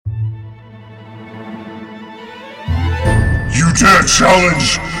you dare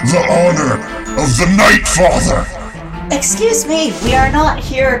challenge the honor of the Night Father? Excuse me, we are not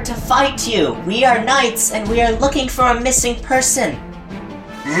here to fight you. We are knights, and we are looking for a missing person.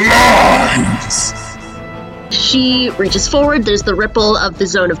 Lies! She reaches forward. There's the ripple of the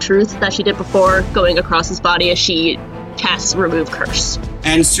zone of truth that she did before going across his body as she casts Remove Curse.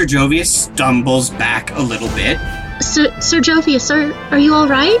 And Sir Jovius stumbles back a little bit. Sir Jovius, are you all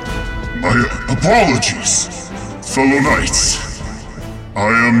right? My apologies, fellow knights. I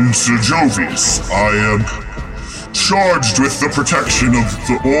am Sir Jovius. I am charged with the protection of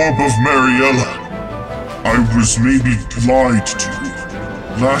the Orb of Mariella. I was maybe lied to.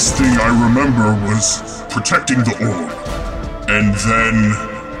 Last thing I remember was protecting the orb. And then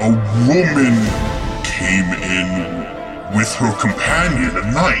a woman came in with her companion,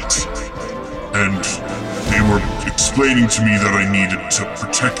 a knight. And they were explaining to me that I needed to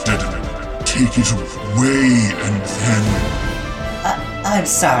protect it and take it away, and then... I'm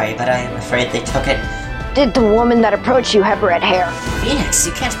sorry, but I am afraid they took it. Did the woman that approached you have red hair? Phoenix,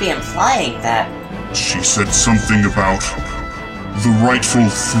 you can't be implying that. She said something about the rightful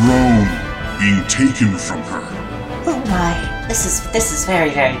throne being taken from her. Oh my, this is very,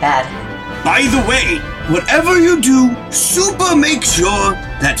 very bad. By the way, whatever you do, super make sure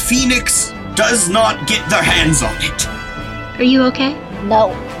that Phoenix does not get their hands on it. Are you okay? No,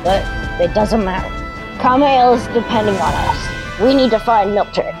 but it doesn't matter. Kamael is depending on us. We need to find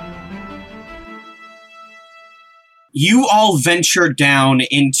Mildred. You all venture down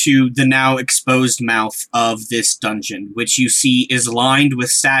into the now exposed mouth of this dungeon, which you see is lined with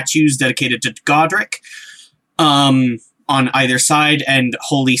statues dedicated to Godric, on either side, and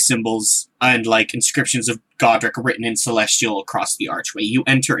holy symbols and inscriptions of Godric written in Celestial across the archway. You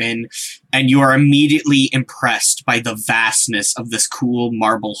enter in, and you are immediately impressed by the vastness of this cool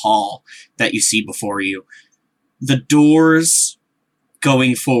marble hall that you see before you. The doors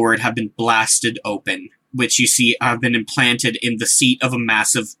going forward have been blasted open, which you see have been implanted in the seat of a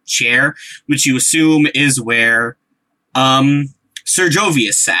massive chair, which you assume is where Sir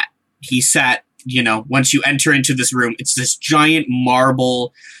Jovius sat. He sat, once you enter into this room, it's this giant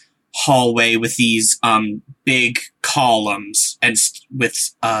marble hallway with these big columns and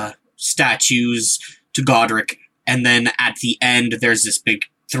with statues to Godric. And then at the end, there's this big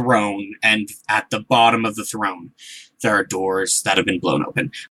throne, and at the bottom of the throne, there are doors that have been blown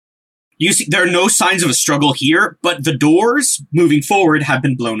open. You see, there are no signs of a struggle here, but the doors moving forward have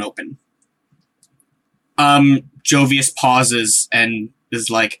been blown open. Jovius pauses and is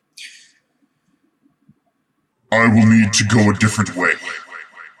like, I will need to go a different way.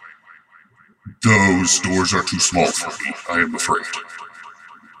 Those doors are too small for me, I am afraid.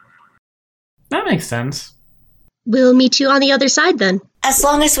 That makes sense. We'll meet you on the other side then. As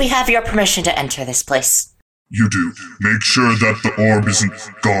long as we have your permission to enter this place. You do. Make sure that the orb isn't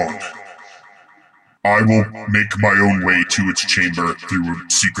gone. I will make my own way to its chamber through a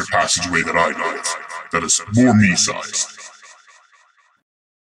secret passageway that I know of, that is more me-sized.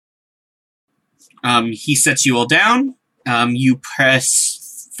 He sets you all down. You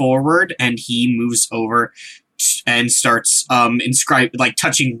press forward, and he moves over and starts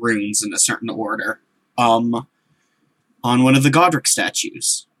touching runes in a certain order on one of the Godric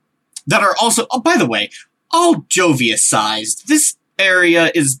statues that are also, by the way, all Jovius-sized. This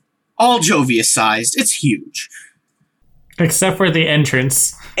area is all Jovius-sized. It's huge. Except for the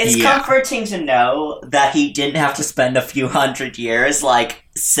entrance. It's comforting to know that he didn't have to spend a few hundred years,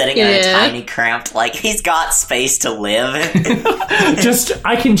 sitting in a tiny cramped, he's got space to live.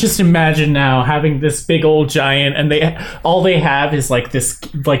 I can just imagine now having this big old giant, and all they have is, this,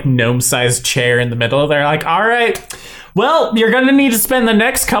 gnome-sized chair in the middle. They're like, all right, well, you're gonna need to spend the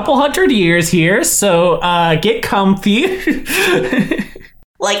next couple hundred years here, so, get comfy.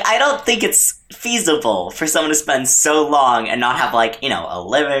 I don't think it's feasible for someone to spend so long and not have, a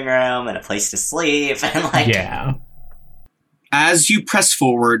living room and a place to sleep and, Yeah. As you press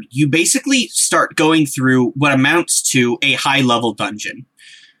forward, you basically start going through what amounts to a high-level dungeon.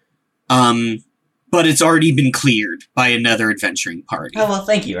 But it's already been cleared by another adventuring party. Oh, well,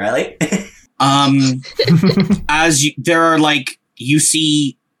 thank you, Riley. You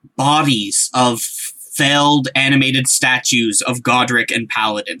see bodies of failed animated statues of Godric and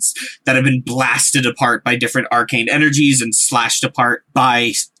paladins that have been blasted apart by different arcane energies and slashed apart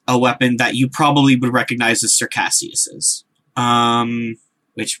by a weapon that you probably would recognize as Circassius's.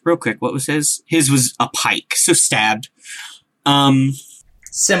 Which, real quick, what was his? His was a pike, so stabbed.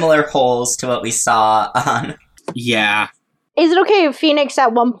 Similar holes to what we saw on... Yeah. Is it okay if Phoenix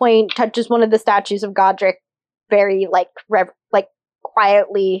at one point touches one of the statues of Godric very,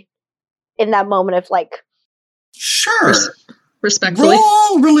 quietly in that moment of, Sure. respectfully.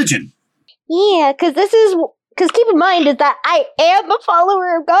 Roll religion. Yeah, because keep in mind is that I am a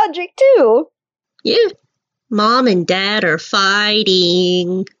follower of Godric too. Yeah. Mom and Dad are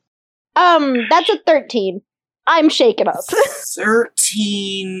fighting. That's a 13. I'm shaken up.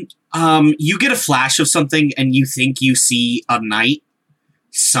 13. You get a flash of something and you think you see a knight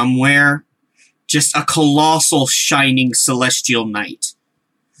somewhere. Just a colossal, shining celestial knight.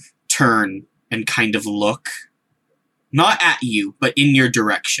 Turn and kind of look. Not at you, but in your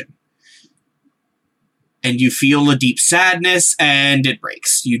direction. And you feel a deep sadness, and it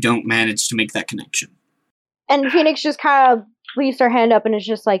breaks. You don't manage to make that connection. And Phoenix just kind of leaves her hand up and is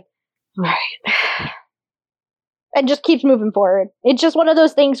just like, right. And just keeps moving forward. It's just one of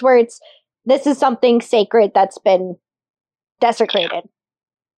those things where this is something sacred that's been desecrated.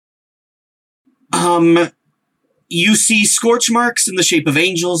 You see scorch marks in the shape of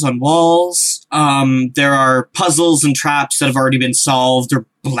angels on walls. There are puzzles and traps that have already been solved or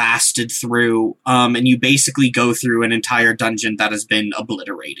blasted through. And you basically go through an entire dungeon that has been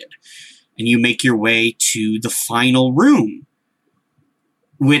obliterated. And you make your way to the final room,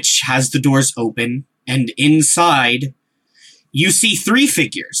 which has the doors open. And inside, you see 3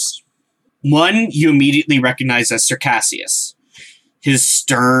 figures. One you immediately recognize as Circassius. His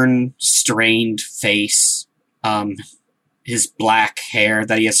stern, strained face, his black hair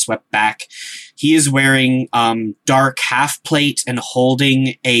that he has swept back. He is wearing dark half-plate and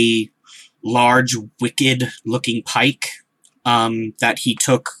holding a large, wicked-looking pike that he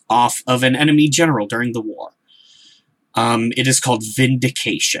took off of an enemy general during the war. It is called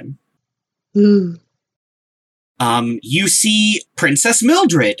Vindication. Mm. You see Princess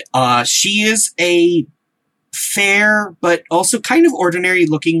Mildred. She is a fair, but also kind of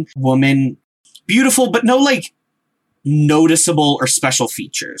ordinary-looking woman. Beautiful, but no, noticeable or special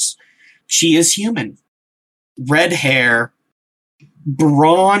features. She is human. Red hair,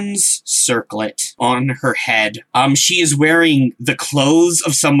 bronze circlet on her head. She is wearing the clothes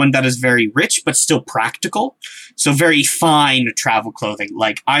of someone that is very rich, but still practical. So very fine travel clothing.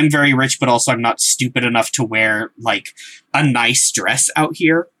 I'm very rich, but also I'm not stupid enough to wear, a nice dress out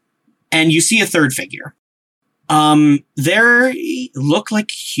here. And you see a third figure. They look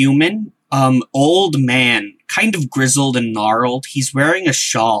like human. Old man, kind of grizzled and gnarled. He's wearing a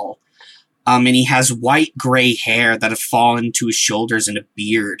shawl. And he has white-gray hair that have fallen to his shoulders and a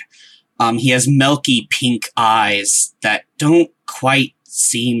beard. He has milky pink eyes that don't quite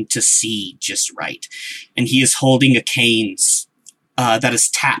seem to see just right. And he is holding a cane that is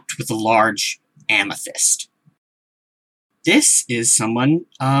tapped with a large amethyst. This is someone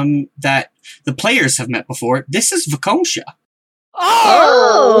that the players have met before. This is Vakomsha.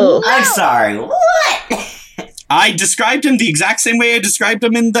 Oh! I'm sorry, what? I described him the exact same way I described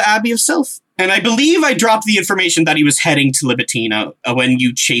him in the Abbey of Sylph. And I believe I dropped the information that he was heading to Libitina when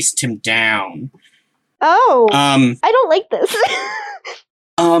you chased him down. Oh. I don't like this.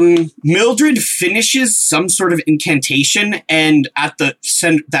 Mildred finishes some sort of incantation, and at the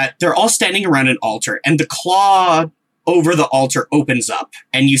that they're all standing around an altar, and the claw over the altar opens up,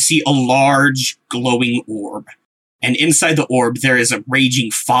 and you see a large glowing orb. And inside the orb, there is a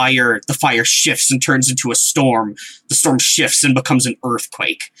raging fire. The fire shifts and turns into a storm. The storm shifts and becomes an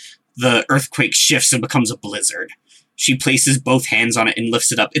earthquake. The earthquake shifts and becomes a blizzard. She places both hands on it and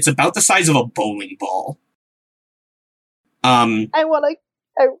lifts it up. It's about the size of a bowling ball. I wanna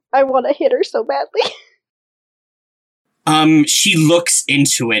hit her so badly. She looks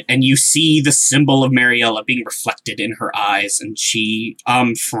into it, and you see the symbol of Mariella being reflected in her eyes, and she,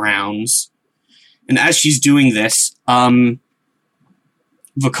 frowns. And as she's doing this, Vakomsha,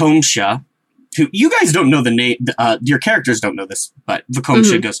 who, you guys don't know the name, your characters don't know this, but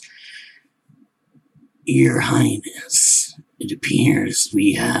Vakomsha goes, Your Highness, it appears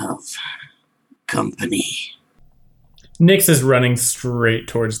we have company. Nyx is running straight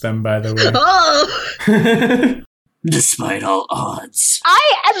towards them, by the way. Oh! Despite all odds.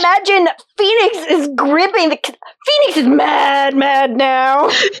 I imagine Phoenix is gripping Phoenix is mad now.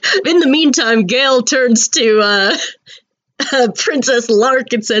 In the meantime, Gale turns to Princess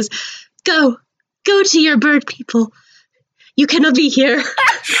Lark and says, Go to your bird people. You cannot be here.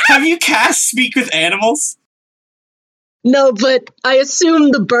 Have you cast Speak with Animals? No, but I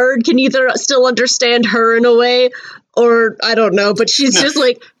assume the bird can either still understand her in a way, or I don't know, but she's just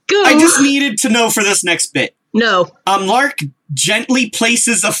like, go. I just needed to know for this next bit. No. Lark gently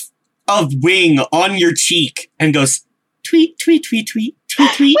places a wing on your cheek and goes, tweet, tweet, tweet, tweet, tweet,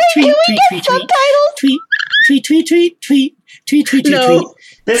 tweet, tweet, tweet, tweet, tweet, tweet, tweet, tweet, tweet, tweet, tweet, tweet, no.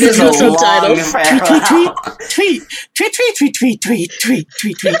 This is a long farewell. Tweet, tweet, tweet, tweet, tweet, tweet, tweet,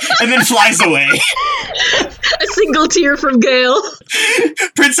 tweet, tweet, and then flies away. A single tear from Gale.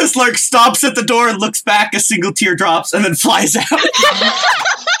 Princess Lark stops at the door and looks back, a single tear drops, and then flies out.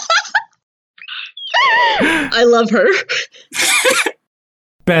 I love her.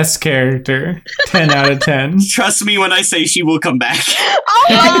 Best character. 10 out of 10. Trust me when I say she will come back.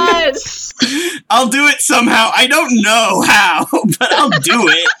 Yes! I'll do it somehow. I don't know how, but I'll do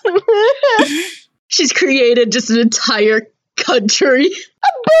it. She's created just an entire country.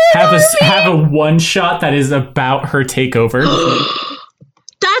 Have a one shot that is about her takeover.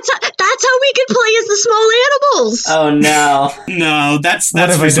 That's how we can play as the small animals. Oh no. No, that's What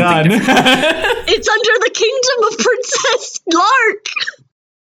have for I something done? different. It's under the kingdom of Princess Lark.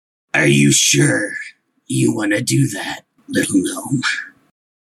 Are you sure you want to do that, little gnome?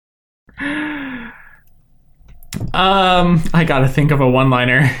 I gotta think of a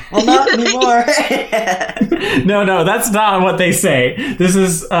one-liner. Well, not anymore. No, that's not what they say. This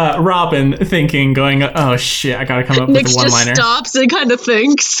is Robin thinking, going, oh shit, I gotta come up Nyx with a one-liner. just stops and kind of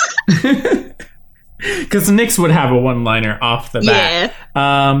thinks. Because Nyx would have a one-liner off the bat.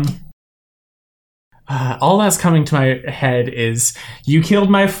 Yeah. All that's coming to my head is, you killed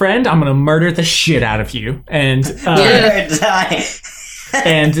my friend, I'm gonna murder the shit out of you. And Die.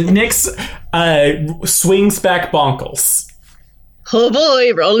 and Nyx swings back bonkles. Oh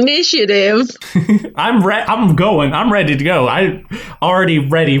boy, roll initiative. I'm ready to go. I'm already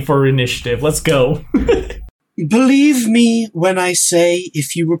ready for initiative. Let's go. Believe me when I say,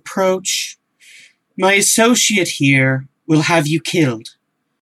 if you approach, my associate here will have you killed.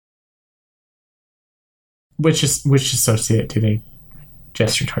 Which associate do they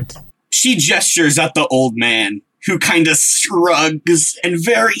gesture towards? She gestures at the old man, who kind of shrugs and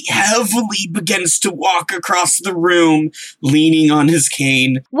very heavily begins to walk across the room, leaning on his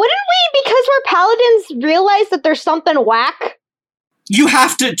cane. Wouldn't we, because we're paladins, realize that there's something whack? You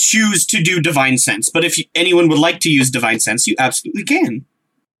have to choose to do Divine Sense, but if anyone would like to use Divine Sense, you absolutely can.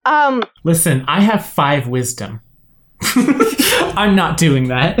 Listen, I have 5 wisdom. I'm not doing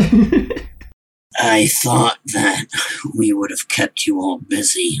that. I thought that we would have kept you all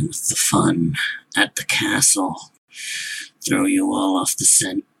busy with the fun at the castle. Throw you all off the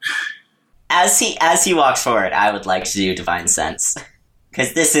scent. As he walks forward, I would like to do Divine Sense.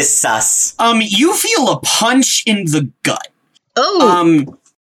 Because this is sus. You feel a punch in the gut. Oh.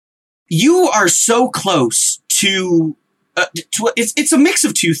 You are so close to it's a mix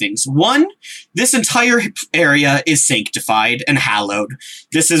of two things. One, this entire area is sanctified and hallowed.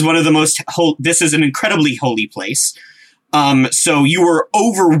 This is one of the this is an incredibly holy place. So you were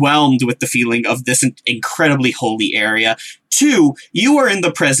overwhelmed with the feeling of this incredibly holy area. Two, you are in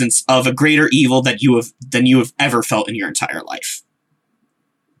the presence of a greater evil than you have ever felt in your entire life.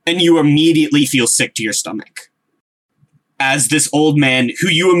 And you immediately feel sick to your stomach. As this old man, who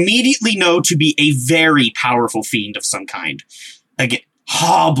you immediately know to be a very powerful fiend of some kind, again,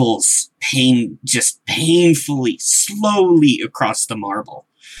 hobbles painfully, slowly across the marble.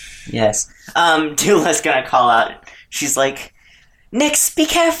 Yes. Dula's gonna call out. She's like, Nyx, be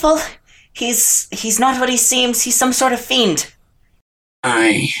careful. He's not what he seems. He's some sort of fiend.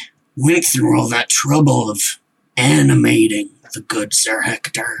 I went through all that trouble of animating the good Sir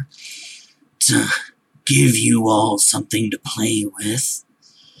Hector to give you all something to play with,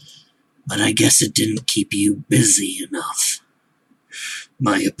 but I guess it didn't keep you busy enough.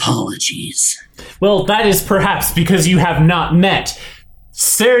 My apologies. Well, that is perhaps because you have not met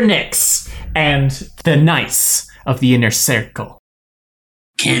Sir Nyx and the Knights of the Inner Circle.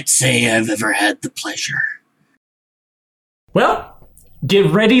 Can't say I've ever had the pleasure. Well, get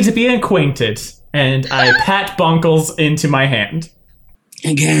ready to be acquainted, and I pat Bonkles into my hand.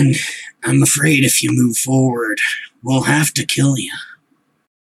 Again, I'm afraid if you move forward, we'll have to kill you.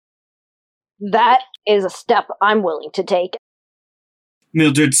 That is a step I'm willing to take.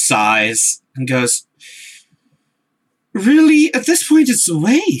 Mildred sighs and goes, really, at this point it's a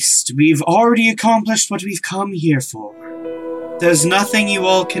waste. We've already accomplished what we've come here for. There's nothing you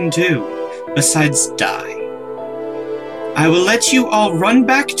all can do besides die. I will let you all run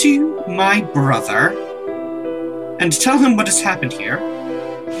back to my brother and tell him what has happened here,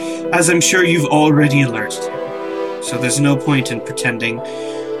 as I'm sure you've already alerted him. So there's no point in pretending.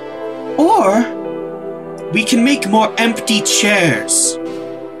 Or we can make more empty chairs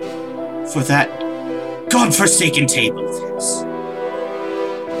for that godforsaken table of his.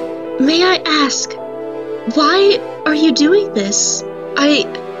 May I ask, why are you doing this? I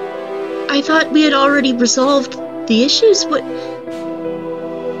thought we had already resolved the issues. What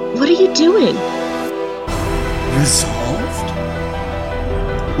are you doing? Resolved?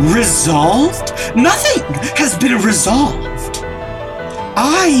 Resolved? Nothing has been resolved.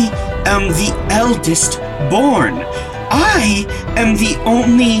 I am the eldest born. I am the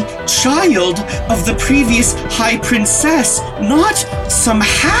only child of the previous High Princess, not some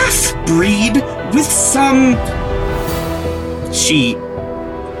half-breed with some... She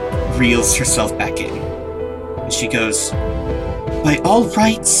reels herself back in. And she goes, by all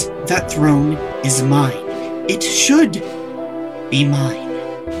rights, that throne is mine. It should be mine.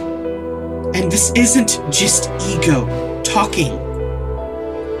 And this isn't just ego talking.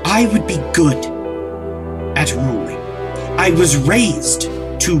 I would be good at ruling. I was raised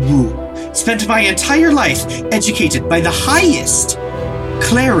to rule. Spent my entire life educated by the highest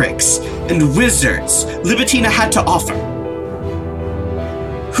clerics and wizards Libitina had to offer.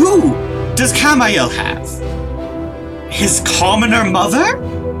 Who does Camael have? His commoner mother?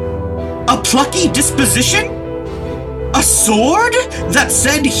 A plucky disposition? A sword that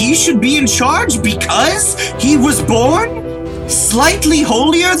said he should be in charge because he was born slightly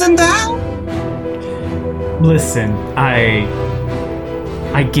holier than thou? Listen, I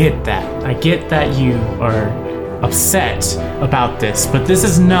get that. I get that you are upset about this, but this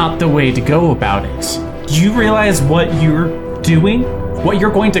is not the way to go about it. Do you realize what you're doing? What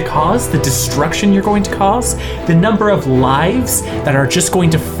you're going to cause? The destruction you're going to cause? The number of lives that are just going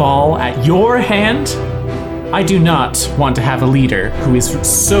to fall at your hand? I do not want to have a leader who is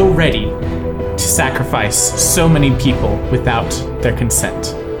so ready to sacrifice so many people without their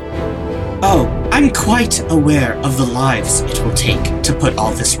consent. Oh, I'm quite aware of the lives it will take to put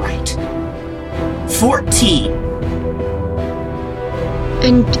all this right. 14.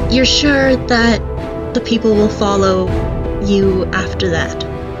 And you're sure that the people will follow you after that?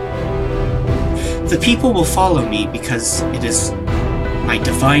 The people will follow me because it is my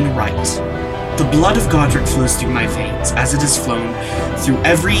divine right. The blood of Godric flows through my veins as it has flown through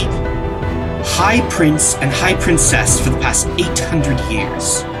every High Prince and High Princess for the past 800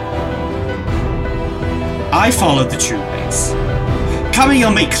 years. I followed the true ways.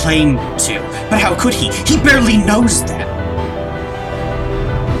 Camael may claim to, but how could he? He barely knows them.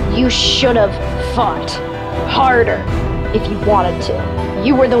 You should have fought harder if you wanted to.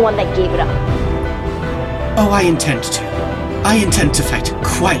 You were the one that gave it up. Oh, I intend to. I intend to fight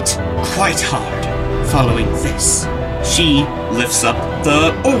quite hard following this. She lifts up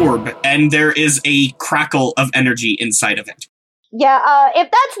the orb, and there is a crackle of energy inside of it. Yeah,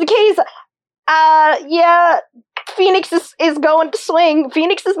 if that's the case, yeah, Phoenix is going to swing.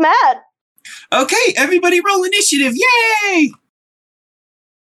 Phoenix is mad. Okay, everybody roll initiative, yay!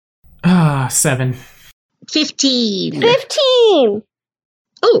 7. 15. 15!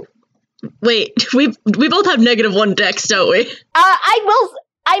 Oh, wait, we both have -1 dex, don't we?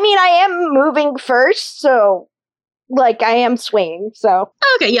 I am moving first, so, like, I am swinging, so.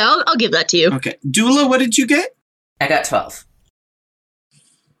 Okay, yeah, I'll give that to you. Okay, Dula, what did you get? I got 12.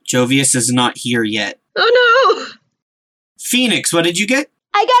 Jovius is not here yet. Oh no! Phoenix, what did you get?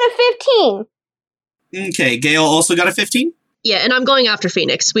 I got a 15. Okay, Gale also got a 15? Yeah, and I'm going after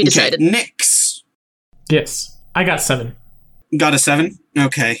Phoenix, we decided. Okay, Nyx Yes. I got 7. got a 7?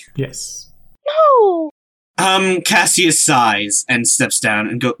 Okay. Yes. No! Cassius sighs and steps down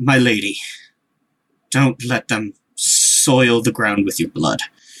and go, my lady, don't let them soil the ground with your blood.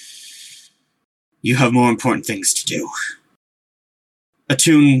 You have more important things to do.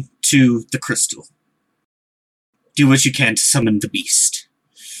 Attune to the crystal. Do what you can to summon the beast.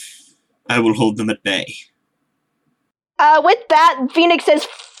 I will hold them at bay. With that, Phoenix says,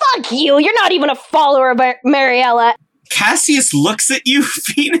 fuck you! You're not even a follower of Mariella! Cassius looks at you,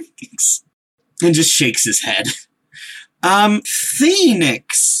 Phoenix, and just shakes his head.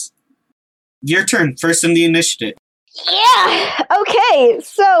 Phoenix! Your turn, first in the initiative. Yeah! Okay,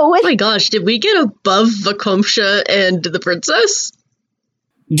 so Oh with... my gosh, did we get above Vakomsha and the princess?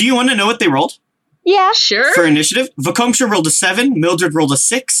 Do you want to know what they rolled? Yeah. Sure. For initiative, Vakomsha rolled a 7, Mildred rolled a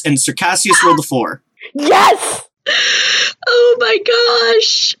 6, and Sir Cassius rolled a 4. Yes! Oh my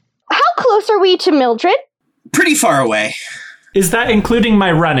gosh! How close are we to Mildred? Pretty far away. Is that including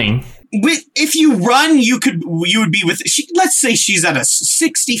my running? If you run, you would be with. Let's say she's at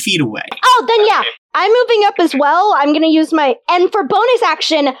 60 feet away. Oh, then yeah. I'm moving up as well. I'm gonna use my... And for bonus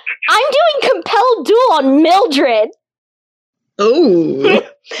action, I'm doing Compel Duel on Mildred. Oh.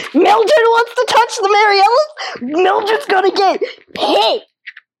 Mildred wants to touch the Mariellas. Mildred's gonna get hit.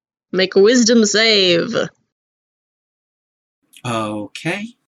 Make a wisdom save.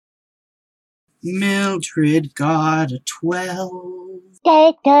 Okay. Mildred got a 12.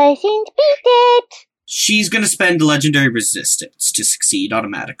 That doesn't beat it. She's gonna spend legendary resistance to succeed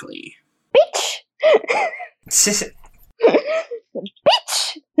automatically. Bitch.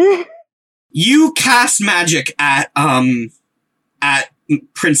 Bitch. You cast magic at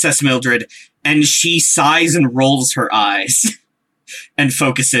Princess Mildred, and she sighs and rolls her eyes and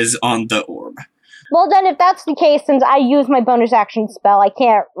focuses on the orb. Well, then, if that's the case, since I used my bonus action spell, I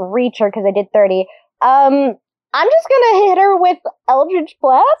can't reach her because I did 30. I'm just gonna hit her with Eldritch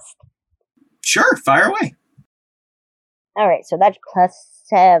Blast. Sure, fire away. Alright, so that's plus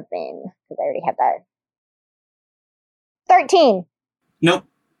 7, because I already have that. 13. Nope.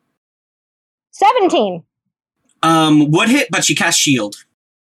 17. Would hit, but she casts shield.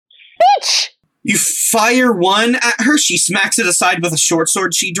 Bitch! You fire one at her, she smacks it aside with a short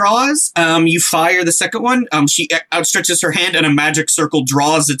sword she draws. You fire the second one, she outstretches her hand and a magic circle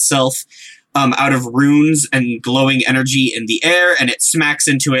draws itself out of runes and glowing energy in the air, and it smacks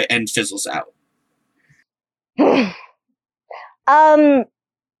into it and fizzles out.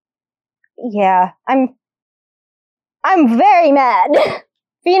 Yeah, I'm very mad.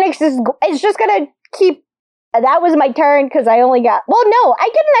 Phoenix is just gonna keep. That was my turn because I only got. Well, no, I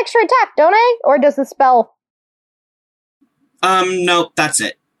get an extra attack, don't I? Or does the spell? No, that's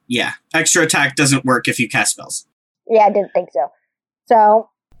it. Yeah, extra attack doesn't work if you cast spells. Yeah, I didn't think so. So.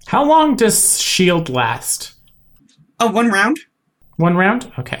 How long does shield last? Oh, 1 round. 1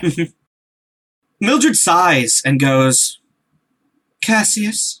 round? Okay. Mildred sighs and goes,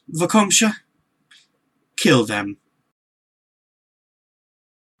 Cassius, Vakomsha, kill them.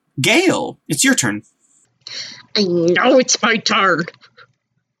 Gale, it's your turn. I know it's my turn.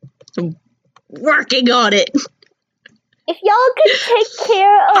 I'm working on it. If y'all could take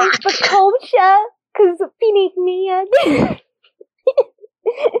care of Vakomsha, because we need me.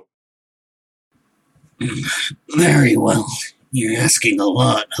 Very well. You're asking a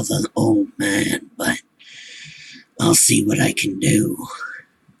lot of an old man, but I'll see what I can do.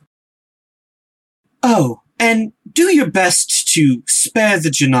 Oh, and do your best to spare the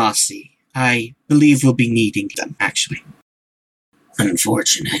Genasi. I believe we'll be needing them, actually.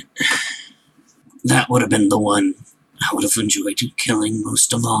 Unfortunate. That would have been the one I would have enjoyed killing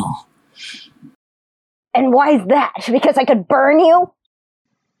most of all. And why is that? Because I could burn you?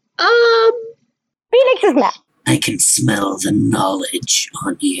 Phoenix is mad. I can smell the knowledge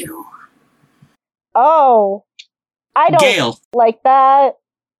on you. Oh. I don't Gale. like that.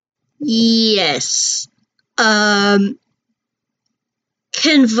 Yes. Can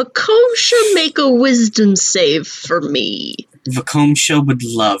Vakomsha make a wisdom save for me? Vakomsha would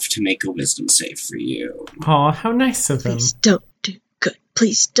love to make a wisdom save for you. Aw, how nice of him. Please don't do good.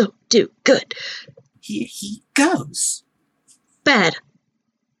 Please don't do good. Here he goes. Bad.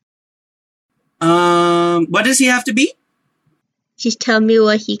 What does he have to be? Just tell me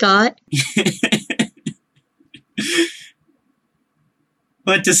what he got.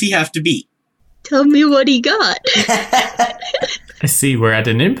 What does he have to be? Tell me what he got. I see, we're at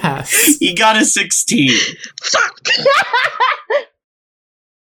an impasse. He got a 16. Fuck!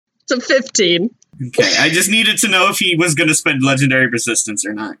 It's a 15. Okay, I just needed to know if he was going to spend legendary resistance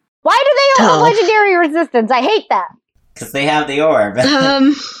or not. Why do they all have Oh. legendary resistance? I hate that. Because they have the orb.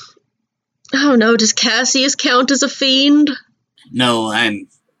 I don't know, does Cassius count as a fiend? No, I'm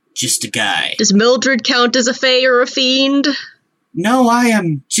just a guy. Does Mildred count as a fae or a fiend? No, I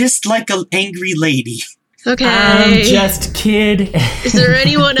am just like an angry lady. Okay. I'm just kid. Is there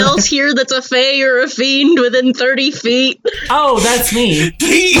anyone else here that's a fae or a fiend within 30 feet? Oh, that's me.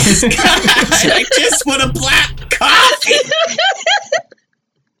 Please, God, I just want a black coffee.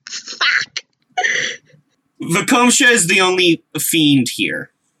 Fuck! Vakomsha is the only fiend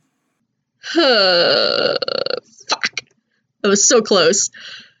here. Fuck. That was so close.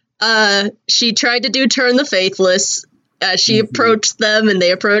 She tried to do Turn the Faithless. As she approached them and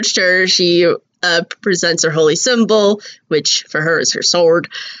they approached her, she presents her holy symbol, which for her is her sword,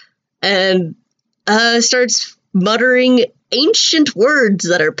 and starts muttering ancient words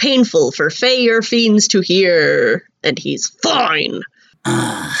that are painful for fae or fiends to hear, and he's fine.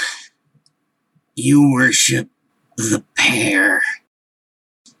 You worship the pair.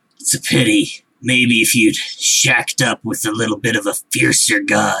 It's a pity. Maybe if you'd shacked up with a little bit of a fiercer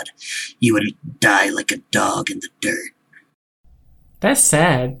god, you wouldn't die like a dog in the dirt. That's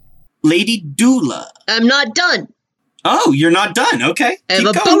sad. Lady Dula. I'm not done. Oh, you're not done. Okay. I have Keep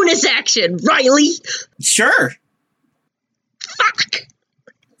a going. bonus action, Riley. Sure. Fuck.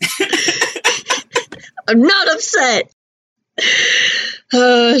 I'm not upset.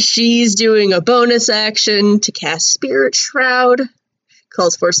 She's doing a bonus action to cast Spirit Shroud.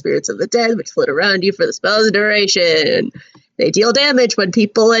 Calls for spirits of the dead, which float around you for the spell's duration. They deal damage when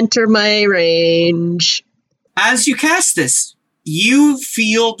people enter my range. As you cast this, you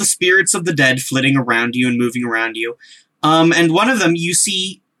feel the spirits of the dead flitting around you and moving around you. And one of them you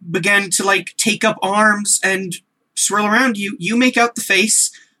see began to, take up arms and swirl around you, you make out the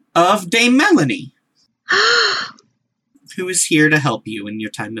face of Dame Melanie, who is here to help you in your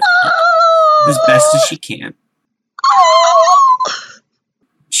time of need, as best as she can.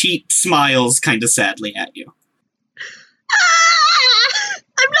 She smiles kind of sadly at you.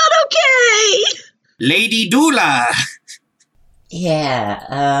 I'm not okay! Lady Dula! Yeah,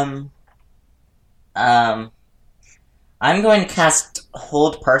 I'm going to cast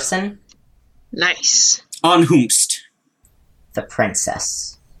Hold Person. Nice. On whomst? The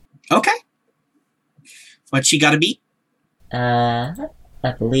princess. Okay. What she gotta beat? I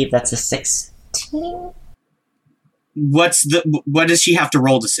believe that's a 16? What does she have to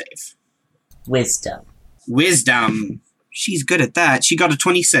roll to save? Wisdom. Wisdom. She's good at that. She got a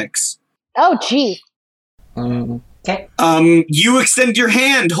 26. Oh, gee. Okay. You extend your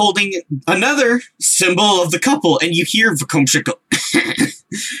hand holding another symbol of the couple, and you hear Vakomsha go,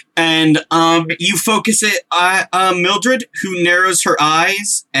 and, you focus it on Mildred, who narrows her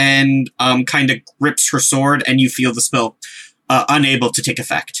eyes and, kind of grips her sword, and you feel the spell, unable to take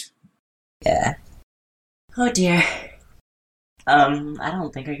effect. Yeah. Oh dear. I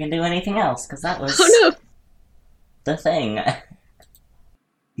don't think I can do anything else, because that was the thing.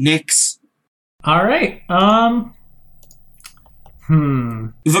 Nyx. Alright,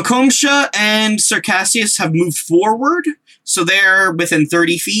 Vakomsha and Circassius have moved forward, so they're within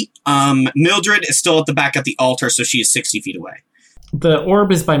 30 feet. Mildred is still at the back at the altar, so she is 60 feet away. The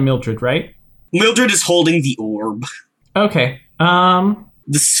orb is by Mildred, right? Mildred is holding the orb. Okay, The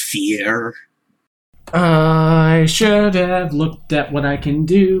sphere. I should have looked at what I can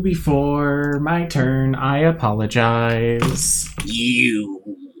do before my turn. I apologize. You.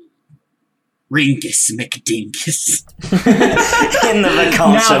 Ringus McDingus. In the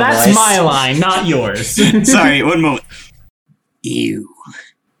Vakomsha Now that's voice. my line, not yours. Sorry, one moment. You.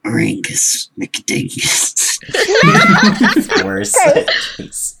 Ringus McDingus. Worse.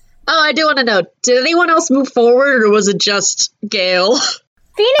 Jeez. Oh, I do want to know, did anyone else move forward, or was it just Gale?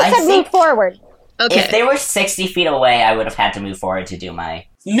 Phoenix I had think- moved forward. Okay. If they were 60 feet away, I would have had to move forward to do my...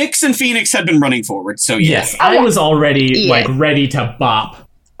 Nyx and Phoenix had been running forward, so Yes, yeah. I was already, Yeah. ready to bop.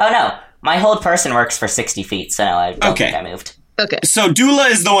 Oh no, my Hold Person works for 60 feet, so no, I don't Okay. think I moved. Okay. So Dula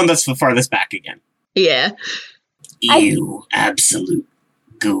is the one that's the farthest back again. Yeah. You absolute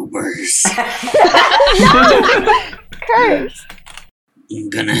goobers. Curse. I'm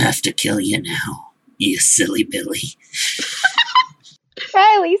gonna have to kill you now, you silly Billy.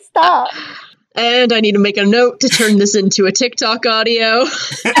 Riley, stop. And I need to make a note to turn this into a TikTok audio.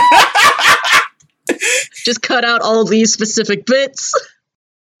 Just cut out all these specific bits.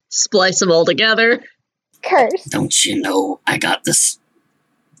 Splice them all together. Curse. Don't you know I got this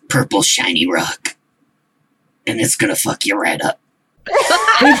purple shiny rock? And it's gonna fuck you right up.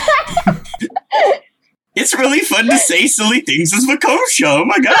 It's really fun to say silly things as Vakomsha, oh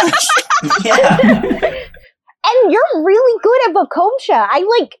my gosh. Yeah. And you're really good at Vakomsha.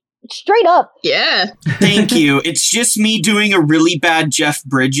 Straight up. Yeah. Thank you. It's just me doing a really bad Jeff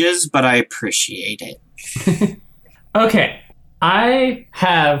Bridges, but I appreciate it. Okay, I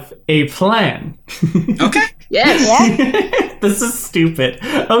have a plan. Okay. Yes. Yeah. This is stupid.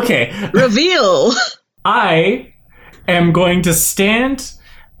 Okay, Reveal. I am going to stand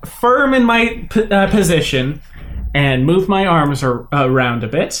firm in my position and move my arms around a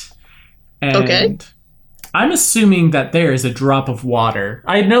bit. And Okay. I'm assuming that there is a drop of water.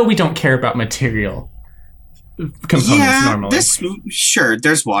 I know we don't care about material components normally. Sure,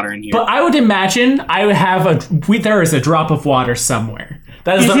 there's water in here. But I would imagine I would have there is a drop of water somewhere.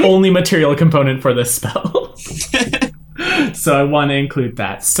 That is the only material component for this spell. So I want to include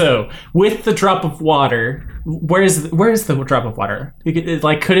that. So with the drop of water, where's the drop of water? Could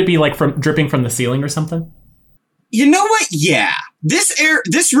it be from dripping from the ceiling or something? You know what? Yeah.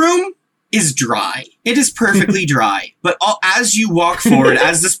 This room is dry. It is perfectly dry. But as you walk forward,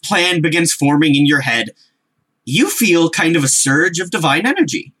 as this plan begins forming in your head, you feel kind of a surge of divine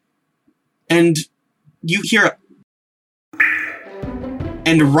energy. And you hear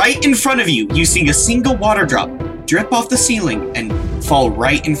and right in front of you, you see a single water drop drip off the ceiling and fall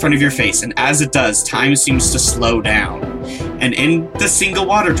right in front of your face. And as it does, time seems to slow down. And in the single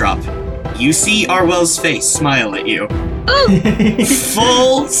water drop, you see Arwell's face smile at you.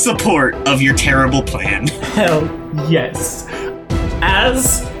 Full support of your terrible plan. Hell yes.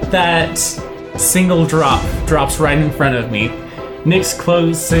 As that single drop drops right in front of me, Nyx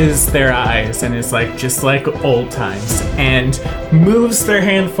closes their eyes and is just like old times, and moves their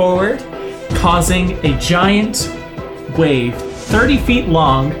hand forward, causing a giant wave 30 feet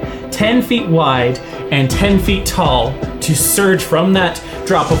long, 10 feet wide, and 10 feet tall to surge from that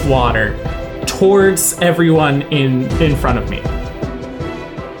drop of water towards everyone in front of me.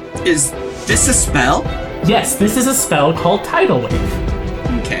 Is this a spell? Yes, this is a spell called Tidal Wave.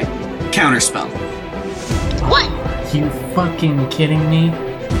 Okay. Counterspell. What? You fucking kidding me?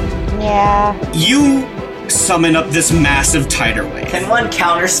 Yeah. You summon up this massive tidal wave. Can one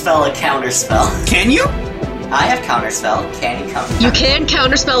counterspell a counterspell? Can you? I have counterspell. Can you counterspell? You can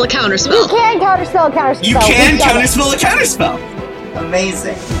counterspell a counterspell. You can counterspell a counterspell. You can We've done it. counterspell a counterspell.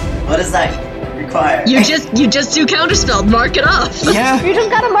 Amazing. What does that require? You just do counterspell. Mark it off. Yeah. You just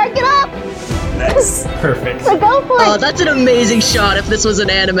gotta mark it up. Nice. Perfect. So go for Oh, it. that's an amazing shot if this was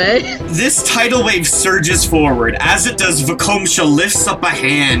an anime. This tidal wave surges forward. As it does, Vakomsha lifts up a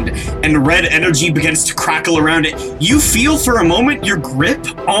hand, and red energy begins to crackle around it. You feel for a moment your grip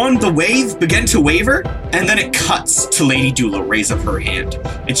on the wave begin to waver, and then it cuts to Lady Dula raise up her hand,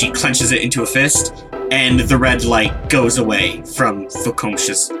 and she clenches it into a fist, and the red light goes away from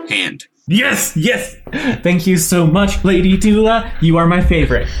Vakomsha's hand. Yes, yes. Thank you so much, Lady Dula. You are my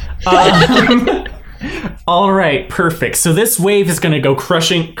favorite. All right, perfect. So this wave is going to go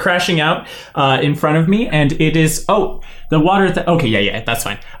crashing out in front of me, and it is the water. Okay, yeah, that's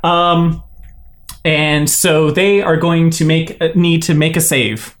fine. And so they are going to need to make a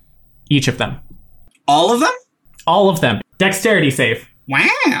save, each of them. All of them? All of them. Dexterity save.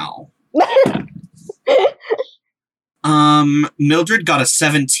 Wow. Mildred got a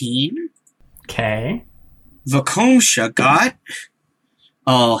 17. Okay. Vakomsha got...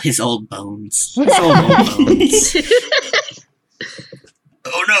 Oh, his old bones. His old bones.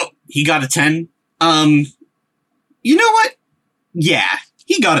 Oh no, he got a 10. You know what? Yeah,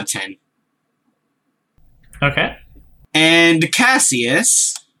 he got a 10. Okay. And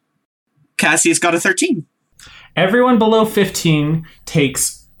Cassius got a 13. Everyone below 15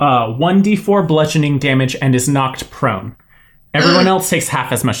 takes 1d4 bludgeoning damage and is knocked prone. Everyone else takes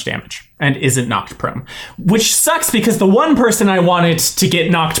half as much damage and isn't knocked prone. Which sucks because the one person I wanted to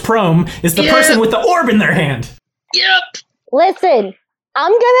get knocked prone is the person with the orb in their hand. Yep. Listen,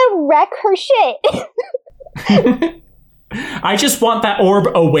 I'm gonna wreck her shit. I just want that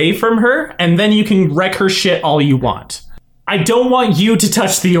orb away from her, and then you can wreck her shit all you want. I don't want you to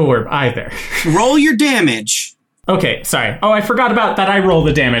touch the orb either. Roll your damage. Okay, sorry. Oh, I forgot about that I roll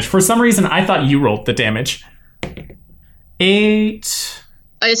the damage. For some reason, I thought you rolled the damage. 8.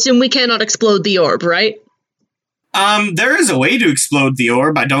 I assume we cannot explode the orb, right? There is a way to explode the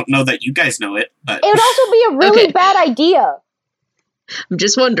orb. I don't know that you guys know it, but... It would also be a really Okay. bad idea. I'm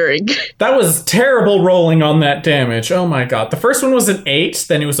just wondering. That was terrible rolling on that damage. Oh my god. The first one was an 8,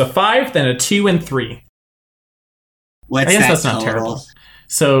 then it was a 5, then a 2 and 3. What's I guess that that's not total? terrible.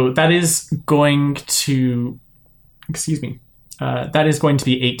 So that is going to... Excuse me. That is going to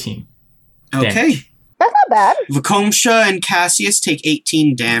be 18. Okay. Damage. That's not bad. Vakomsha and Cassius take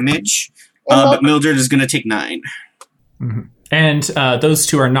 18 damage, And but Mildred is going to take 9. Mm-hmm. And those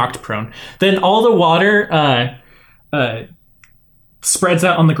two are knocked prone. Then all the water spreads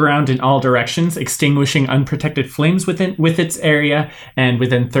out on the ground in all directions, extinguishing unprotected flames with its area and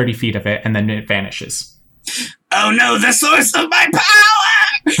within 30 feet of it, and then it vanishes. Oh no, the source of my power!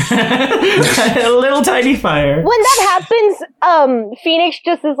 A little tiny fire. When that happens, Phoenix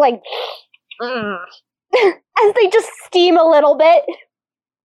just is like, as they just steam a little bit.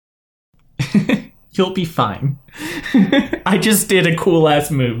 You'll be fine. I just did a cool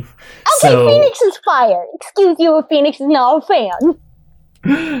ass move. Okay, So, Phoenix is fire. Excuse you if Phoenix is not a fan.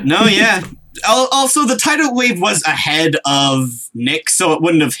 No, yeah. Also, the tidal wave was ahead of Nick, so it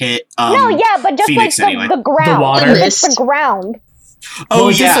wouldn't have hit. No, yeah, but just Phoenix like anyway. the ground. The water. It's the ground. Oh Well,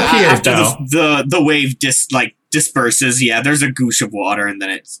 it yeah, disappeared, after though. the wave disperses, yeah, there's a goosh of water and then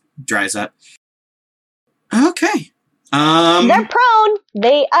it dries up. Okay. They're prone.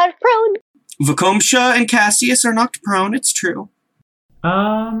 They are prone. Vakomsha and Cassius are knocked prone, it's true.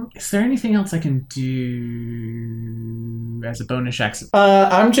 Is there anything else I can do as a bonus action?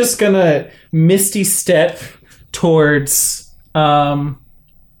 I'm just gonna Misty Step towards I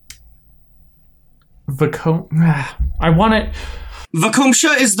want it.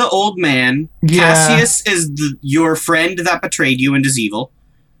 Vakomsha is the old man. Yeah. Cassius is your friend that betrayed you and is evil.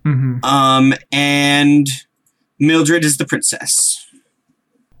 Mm-hmm. And Mildred is the princess.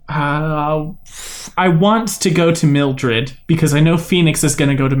 I want to go to Mildred because I know Phoenix is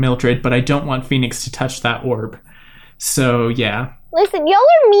gonna go to Mildred, but I don't want Phoenix to touch that orb. So yeah. Listen, y'all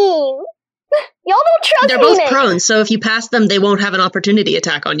are mean. Y'all don't trust They're both Phoenix. prone, so if you pass them, they won't have an opportunity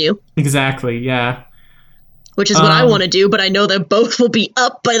attack on you. Exactly, yeah. Which is what I want to do, but I know that both will be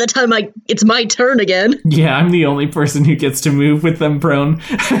up by the time it's my turn again. Yeah, I'm the only person who gets to move with them prone.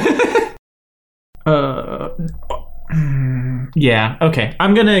 Yeah, okay.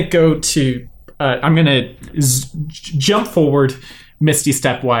 I'm gonna go to I'm gonna jump forward, Misty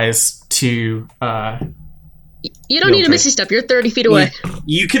Step wise to. You don't need a Misty Step. You're 30 feet away.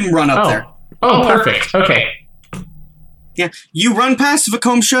 You can run up there. Oh, perfect. Okay. Yeah, you run past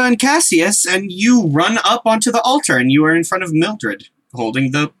Vakomsha and Cassius, and you run up onto the altar, and you are in front of Mildred,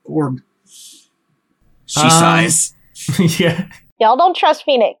 holding the orb. She sighs. Yeah. Y'all don't trust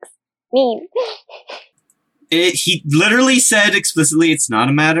Phoenix. Mean. He literally said explicitly, it's not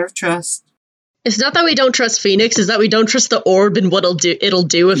a matter of trust. It's not that we don't trust Phoenix, it's that we don't trust the orb and what it'll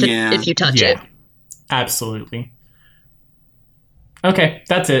do if you touch it. Absolutely. Okay,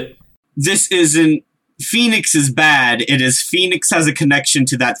 that's it. This isn't... Phoenix is bad. It is Phoenix has a connection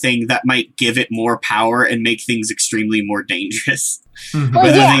to that thing that might give it more power and make things extremely more dangerous. Mm-hmm. Well,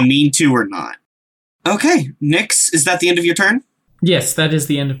 Whether yeah. they mean to or not. Okay, Nyx, is that the end of your turn? Yes, that is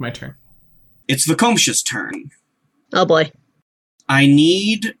the end of my turn. It's Vakomsha's turn. Oh boy. I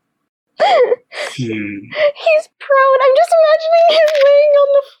need... He's prone. I'm just imagining him laying on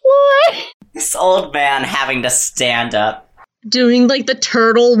the floor. This old man having to stand up. Doing like the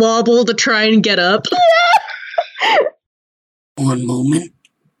turtle wobble to try and get up. One moment.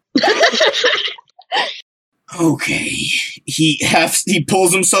 Okay. He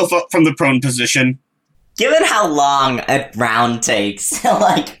pulls himself up from the prone position. Given how long a round takes,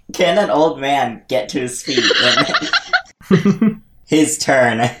 like, can an old man get to his feet in his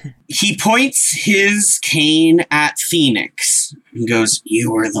turn? He points his cane at Phoenix and goes,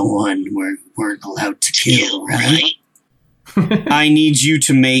 You were the one we weren't allowed to kill, right? I need you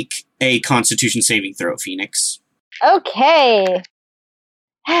to make a Constitution saving throw, Phoenix. Okay.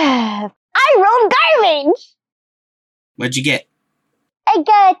 I rolled garbage. What'd you get? I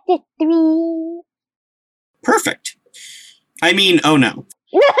got the 3. Perfect. I mean, oh no.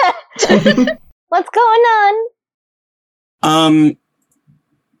 What's going on?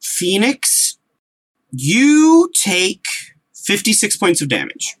 Phoenix, you take 56 points of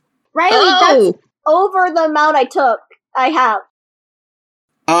damage. Riley, Oh! that's over the amount I have.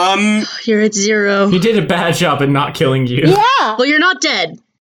 You're at 0. He did a bad job at not killing you. Yeah. Well, you're not dead.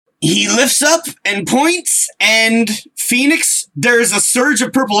 He lifts up and points, and Phoenix, there's a surge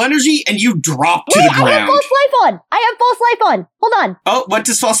of purple energy, and you drop to Wait, the I have ground. false life on. Hold on. Oh, what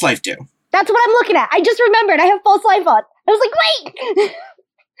does false life do? That's what I'm looking at. I just remembered I have false life on. I was like,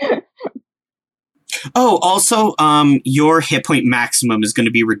 wait. Oh, also, your hit point maximum is going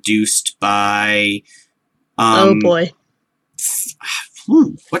to be reduced by... Oh boy.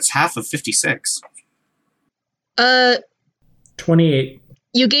 What's half of 56? 28.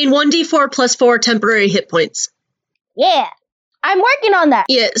 You gain 1d4 plus 4 temporary hit points. Yeah. I'm working on that.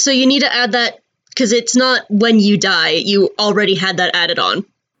 Yeah, so you need to add that, because it's not when you die. You already had that added on.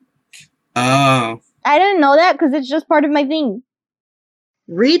 Oh. I didn't know that because it's just part of my thing.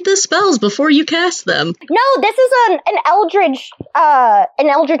 Read the spells before you cast them. No, this is an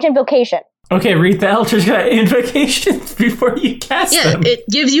eldritch invocation. Okay, read the Eldritch invocations before you cast Yeah, them. it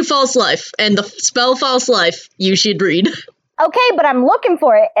gives you false life, and the spell false life you should read. Okay, but I'm looking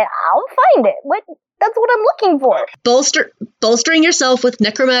for it, and I'll find it. That's what I'm looking for. Bolstering yourself with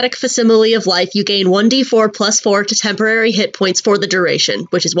necromantic facsimile of life, you gain 1d4 plus 4 to temporary hit points for the duration,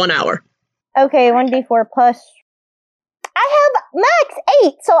 which is 1 hour. Okay, 1d4 plus... I have max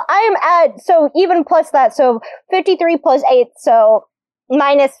 8, so I am so even plus that, so 53 plus 8, so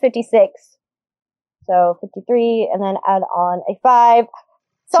minus 56. So 53, and then add on a 5.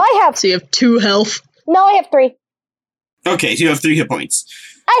 So I have... So you have 2 health. No, I have 3. Okay, so you have 3 hit points.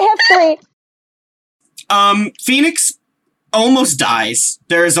 I have 3. Phoenix almost dies.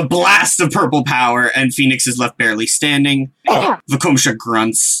 There is a blast of purple power, and Phoenix is left barely standing. Vakomsha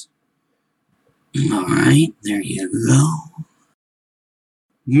grunts. All right, there you go.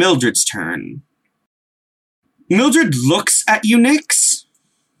 Mildred's turn. Mildred looks at you, Nyx,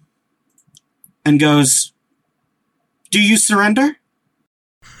 and goes, "Do you surrender?"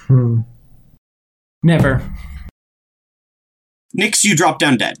 Never. Nyx, you drop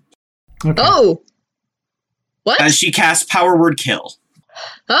down dead. Okay. Oh! What? As she casts Power Word Kill.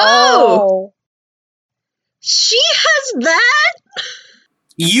 Oh! She has that?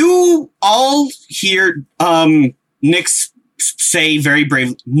 You all hear Nyx say very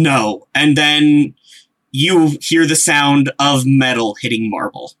bravely, "No," and then you hear the sound of metal hitting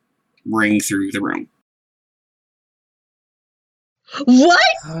marble ring through the room. What?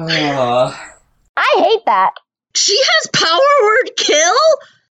 Oh. I hate that. She has power word kill?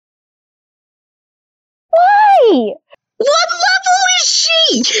 Why? What level is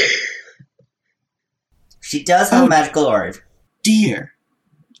she? She does have a magical orb. Dear,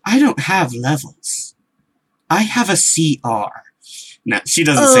 I don't have levels. I have a CR. No, she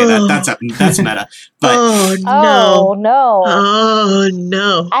doesn't say that. That's meta. But Oh no. Oh no. Oh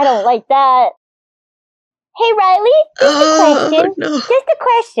no. I don't like that. Hey Riley, just a question. No. Just a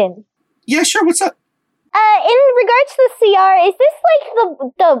question. yeah, sure. What's up? In regards to the CR, is this like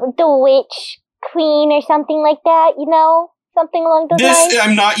the witch queen or something like that? You know, something along those lines.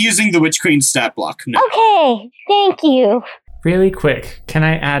 I'm not using the Witch Queen stat block. No. Okay, thank you. Really quick, can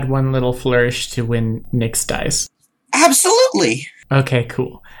I add one little flourish to when Nyx dies? Absolutely. Okay,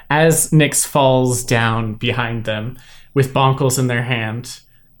 cool. As Nyx falls down behind them with Bonkles in their hand,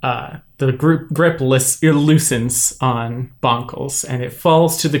 the grip loosens on Bonkles and it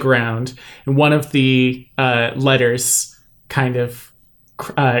falls to the ground. And one of the letters kind of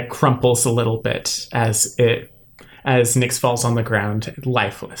crumples a little bit as Nyx falls on the ground,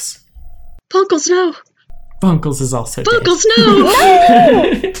 lifeless. Punkles, no. Bonkles is also dead. Punkles, no.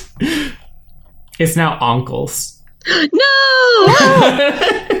 It's now Onkles. No.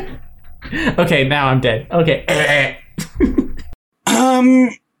 Okay, now I'm dead. Okay.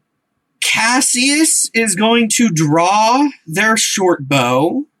 Cassius is going to draw their short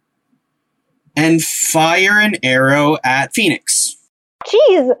bow and fire an arrow at Phoenix.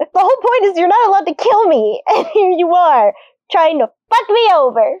 Jeez, the whole point is you're not allowed to kill me, and here you are, trying to fuck me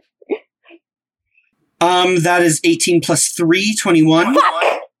over. That is 18 plus 3, 21. Fuck!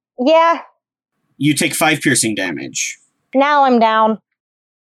 Yeah, You take 5 piercing damage. now I'm down.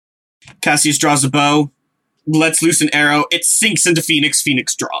 Cassius draws a bow, lets loose an arrow, it sinks into Phoenix,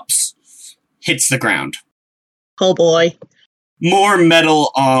 Phoenix drops. Hits the ground. Oh boy. More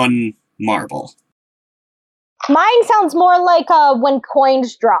metal on marble. Mine sounds more like when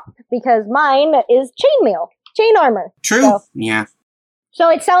coins drop, because mine is chainmail, chain armor. True? So, Yeah. so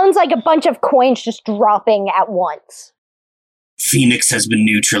it sounds like a bunch of coins just dropping at once. Phoenix has been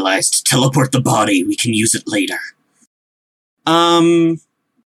neutralized. Teleport the body. We can use it later.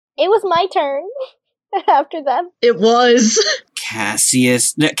 It was my turn after them. It was.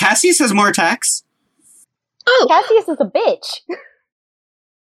 Cassius has more attacks. Oh. Cassius is a bitch.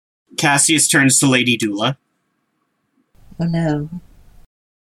 Cassius turns to Lady Dula. Oh no.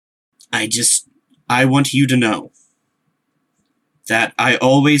 I want you to know that I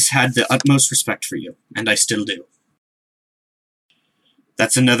always had the utmost respect for you, and I still do.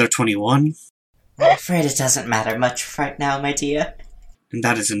 That's another 21, I'm afraid it doesn't matter much right now, my dear. and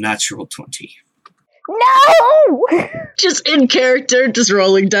that is a natural 20. No! Just in character, just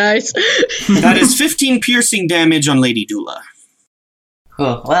rolling dice. That is 15 piercing damage on Lady Dula.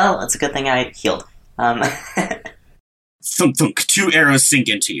 Cool. Well, it's a good thing I healed. Thunk thunk, 2 arrows sink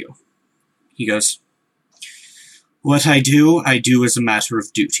into you. He goes, what I do as a matter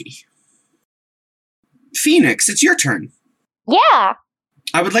of duty. Phoenix, it's your turn. Yeah.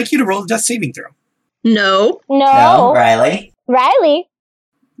 I would like you to roll a death saving throw. No. No, Riley. Riley.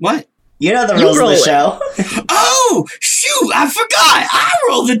 What? You know the You rules of roll the it. show. Oh, shoot, I forgot. I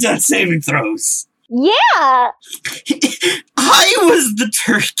roll the death saving throws. Yeah. I was the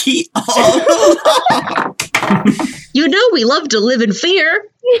turkey all along. You know we love to live in fear.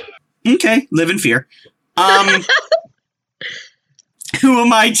 Okay, live in fear. Who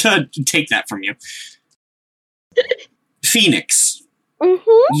am I to take that from you? Phoenix,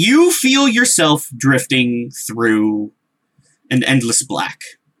 Mm-hmm. you feel yourself drifting through an endless black.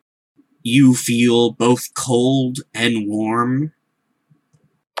 You feel both cold and warm,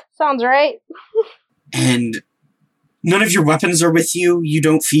 Sounds right. and none of your weapons are with you. You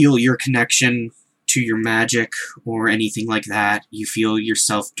don't feel your connection to your magic or anything like that. You feel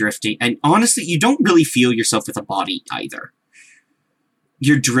yourself drifting, and honestly, you don't really feel yourself with a body either.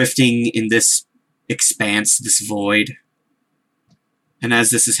 You're drifting in this expanse, this void. And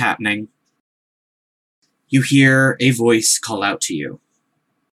as this is happening, you hear a voice call out to you.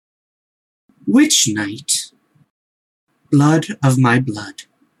 Witch Knight, blood of my blood,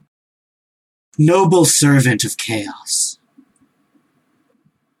 noble servant of chaos,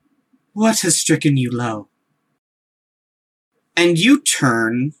 what has stricken you low? And you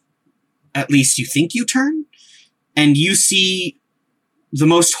turn, at least you think you turn, and you see the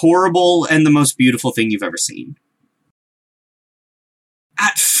most horrible and the most beautiful thing you've ever seen.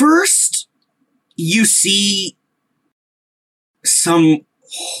 At first, you see some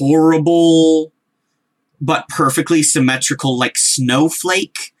horrible but perfectly symmetrical, like,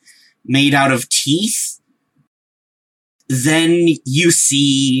 snowflake made out of teeth. Then you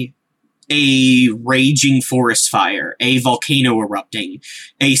see a raging forest fire, a volcano erupting,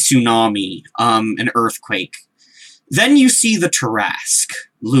 a tsunami, an earthquake. Then you see the Tarrasque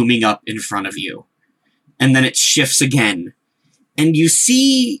looming up in front of you. And then it shifts again. And you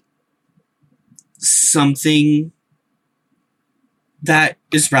see something that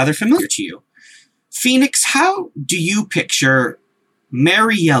is rather familiar to you. Phoenix, how do you picture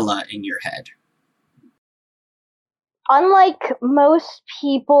Mariella in your head? Unlike most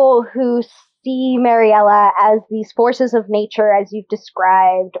people who see Mariella as these forces of nature, as you've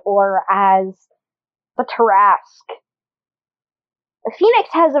described, or as the Tarrasque, Phoenix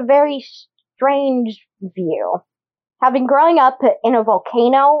has a very strange view. Having grown up in a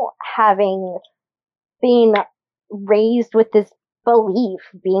volcano, having been raised with this belief,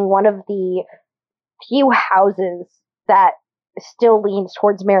 being one of the few houses that still leans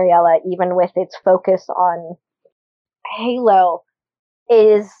towards Mariella, even with its focus on Halo,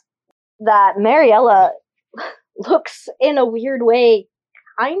 is that Mariella looks in a weird way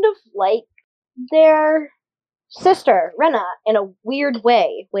kind of like their sister, Rena, in a weird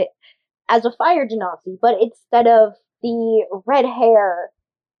way, as a fire genasi, but instead of the red hair,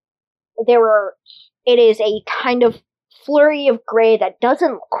 it is a kind of flurry of gray that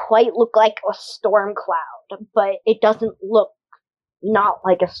doesn't quite look like a storm cloud, but it doesn't look not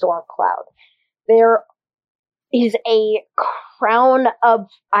like a storm cloud. There is a crown of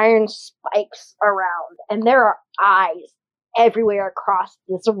iron spikes around, and there are eyes everywhere across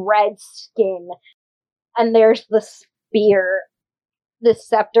this red skin, and there's the spear, the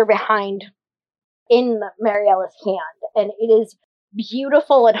scepter behind in Mariella's hand, and it is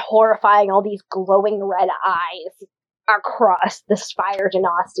beautiful and horrifying, all these glowing red eyes across this fire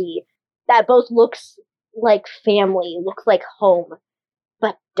genasi that both looks like family, looks like home,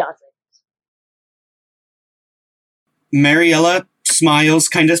 but doesn't. Mariella smiles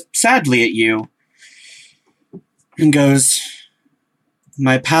kind of sadly at you and goes,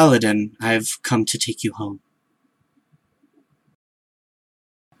 "My paladin, I've come to take you home.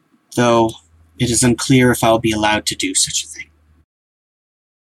 Though it is unclear if I'll be allowed to do such a thing."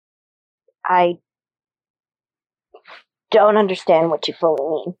 I don't understand what you fully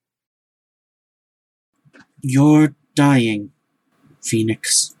mean. You're dying,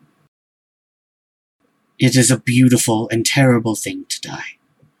 Phoenix. It is a beautiful and terrible thing to die.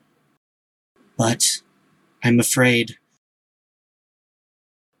 But I'm afraid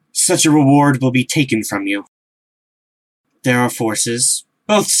such a reward will be taken from you. There are forces,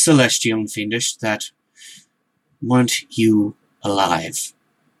 both celestial and fiendish, that want you alive.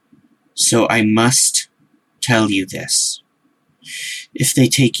 So I must tell you this. If they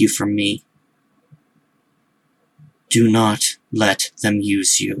take you from me, do not let them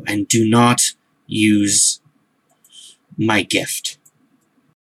use you, and do not use my gift.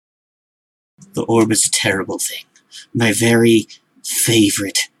 The orb is a terrible thing. My very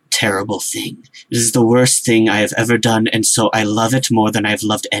favorite terrible thing. It is the worst thing I have ever done, and so I love it more than I've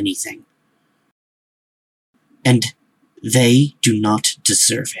loved anything. And they do not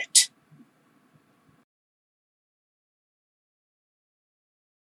deserve it.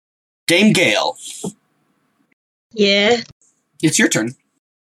 Dame Gale. Yeah. It's your turn.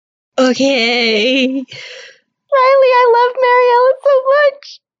 Okay. Riley, I love Mariella so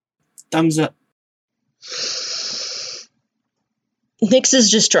much! Thumbs up. Nyx is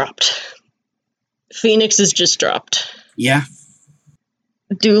just dropped. Phoenix is just dropped. Yeah.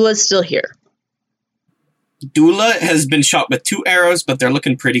 Dula's still here. Dula has been shot with 2 arrows, but they're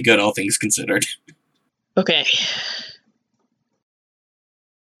looking pretty good, all things considered. Okay.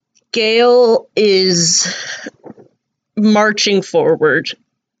 Gale is marching forward.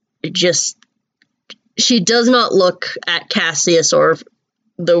 She does not look at Cassius or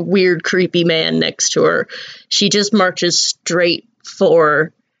the weird, creepy man next to her. She just marches straight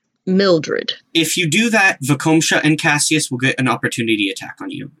for Mildred. If you do that, Vakomsha and Cassius will get an opportunity attack on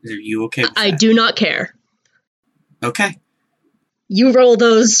you. Are you okay with that? I do not care. Okay. You roll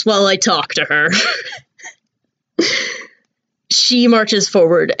those while I talk to her. She marches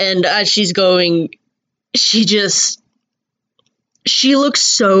forward, and as she's going, she looks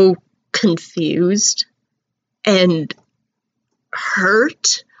so confused and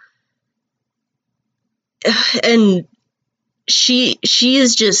hurt. And she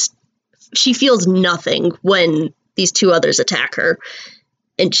feels nothing when these 2 others attack her.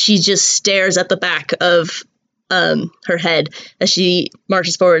 And she just stares at the back of her head as she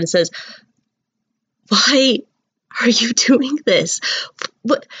marches forward and says, "Why are you doing this?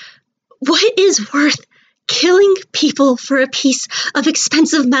 What is worth killing people for a piece of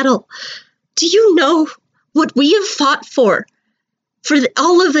expensive metal? Do you know what we have fought for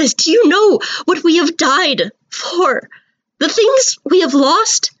all of this? Do you know what we have died for? The things we have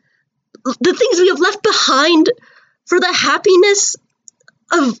lost? The things we have left behind for the happiness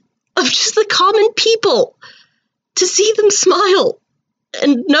of just the common people? To see them smile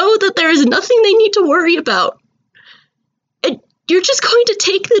and know that there is nothing they need to worry about. And You're just going to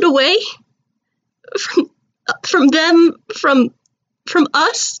take it away from them, from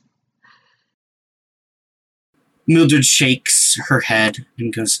us? Mildred shakes her head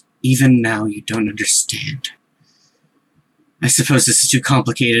and goes, even now you don't understand. I suppose this is too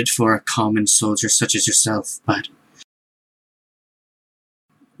complicated for a common soldier such as yourself, but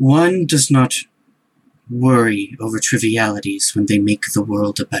one does not worry over trivialities when they make the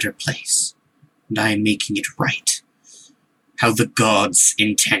world a better place. And I am making it right. How the gods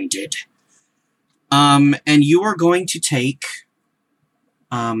intended. And you are going to take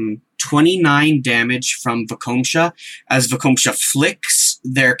 29 damage from Vakomsha. As Vakomsha flicks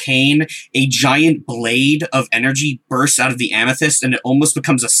their cane, a giant blade of energy bursts out of the amethyst, and it almost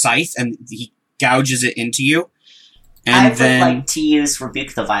becomes a scythe, and he gouges it into you. And I would like to use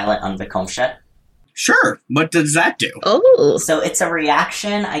Rebuke the Violent on Vakomsha. Sure. What does that do? Oh. So it's a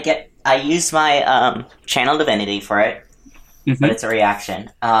reaction. I use my Channel Divinity for it, but it's a reaction.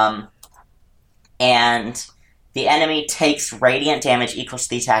 And the enemy takes radiant damage equals to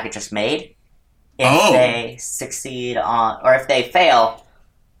the attack it just made. If they succeed on, or if they fail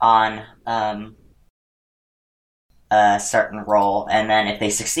on a certain roll, and then if they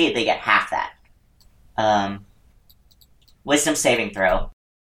succeed, they get half that. Wisdom saving throw.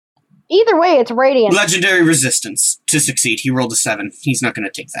 Either way, it's radiant. Legendary resistance to succeed. He rolled a 7. He's not going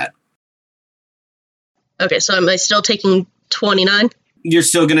to take that. Okay, so am I still taking 29? You're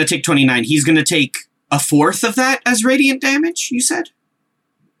still going to take 29. He's going to take a fourth of that as radiant damage, you said?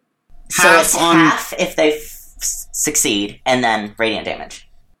 So it's half if they succeed, and then radiant damage.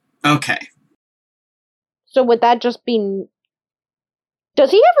 Okay. So would that just be... Does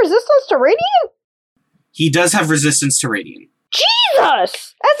he have resistance to radiant? He does have resistance to radiant.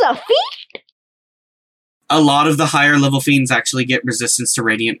 Jesus! That's a feat! A lot of the higher level fiends actually get resistance to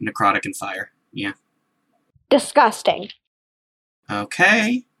radiant, necrotic, and fire. Yeah. Disgusting.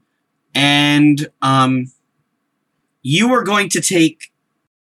 Okay. And, you are going to take...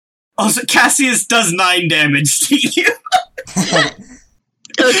 Also, Cassius does 9 damage to you.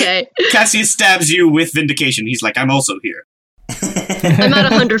 Okay. Cassius stabs you with Vindication. He's like, I'm also here. I'm at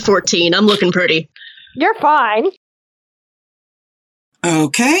 114. I'm looking pretty. You're fine.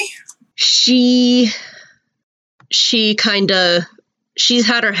 Okay. She kinda... She's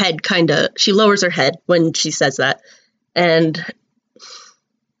had her head kinda... She lowers her head when she says that. And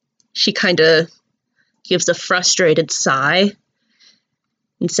she kinda gives a frustrated sigh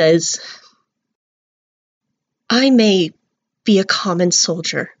and says, I may be a common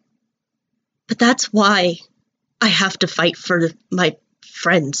soldier, but that's why I have to fight for my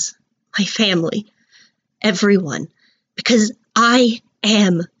friends, my family, everyone, because I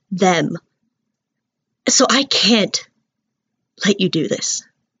am them. So I can't let you do this.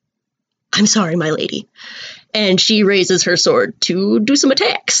 I'm sorry, my lady. And she raises her sword to do some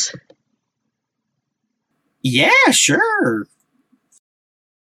attacks. Yeah, sure.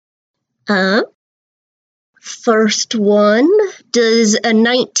 First one, does a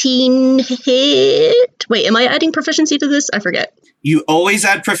 19 hit? Wait, am I adding proficiency to this? I forget. You always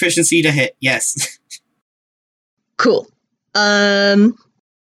add proficiency to hit, yes. Cool. Okay,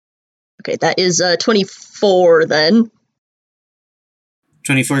 that is 24 then.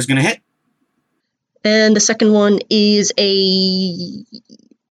 24 is gonna hit. And the second one is a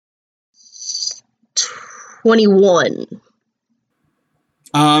 21.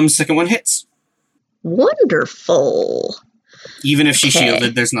 Second one hits. Wonderful. Even if she's Okay.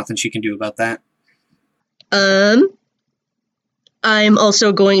 shielded, there's nothing she can do about that. I'm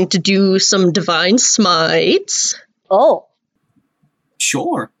also going to do some divine smites. Oh.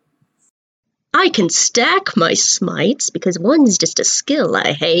 Sure. I can stack my smites because one's just a skill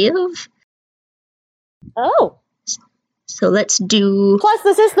I have. Oh. So let's do... Plus,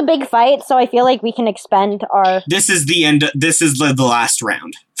 this is the big fight, so I feel like we can expend our... This is the end. This is the last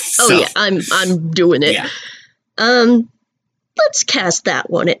round. Oh So, yeah, I'm doing it. yeah. Let's cast that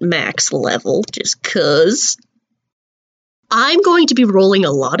one at max level, just 'cause. I'm going to be rolling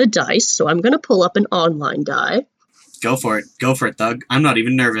a lot of dice, so I'm going to pull up an online die. Go for it. Go for it, Thug. I'm not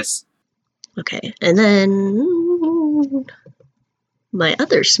even nervous. Okay, and then my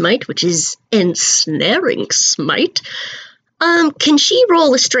other smite, which is Ensnaring Smite. Can she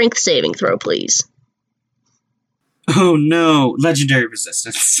roll a strength saving throw, please? Oh no. Legendary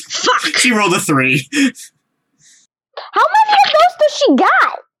resistance. Fuck! She rolled a 3. How many of those does she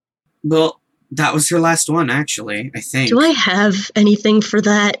got? Well, that was her last one, actually, I think. Do I have anything for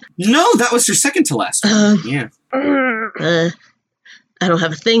that? No, that was her second to last one. Yeah. I don't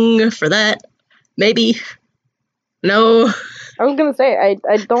have a thing for that. Maybe. No. I was gonna say,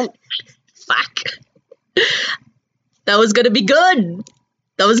 I don't... Fuck. That was gonna be good.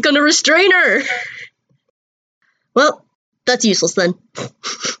 That was gonna restrain her. Well, that's useless then.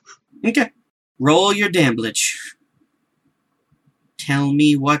 Okay. Roll your damage. Tell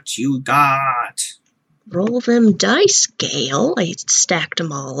me what you got. Roll them dice, Gale. I stacked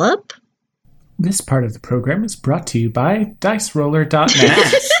them all up. This part of the program is brought to you by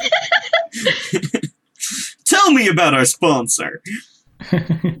DiceRoller.net. Tell me about our sponsor.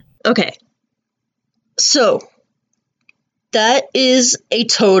 Okay. So, that is a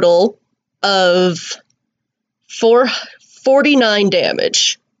total of 449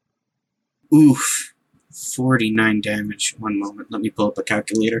 damage. Oof. 49 damage. One moment. Let me pull up a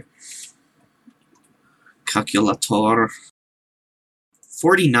calculator. Calculator.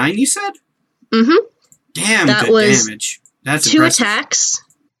 49, you said? Mm-hmm. Damn, That good was damage. That's 2 impressive. attacks.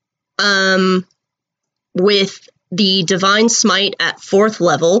 With the Divine Smite at 4th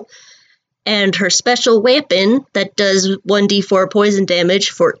level, and her special weapon that does 1d4 poison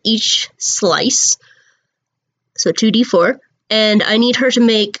damage for each slice. So 2d4. And I need her to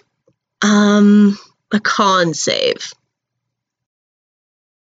make a con save.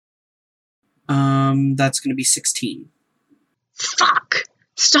 That's gonna be 16. Fuck!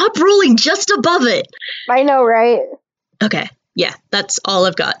 Stop rolling just above it! I know, right? Okay, yeah, that's all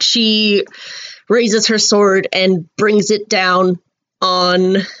I've got. She raises her sword and brings it down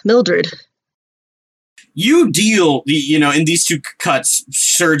on Mildred. You deal, in these two cuts,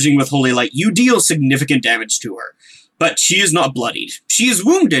 surging with holy light, you deal significant damage to her. But she is not bloodied. She is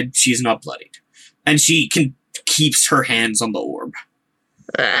wounded, she is not bloodied. And she keeps her hands on the orb.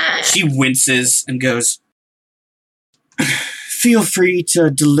 She winces and goes, "Feel free to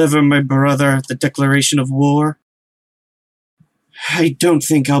deliver my brother the declaration of war. I don't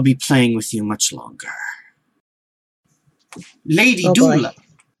think I'll be playing with you much longer." Lady Oh, boy. Dula.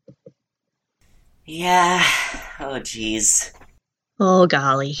 Yeah. Oh, jeez. Oh,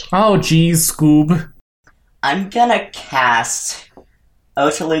 golly. Oh, geez, Scoob. I'm gonna cast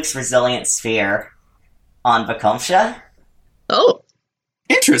Otaluke's Resilient Sphere on Vakomsha. Oh,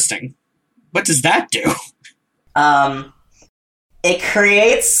 Interesting. What does that do? It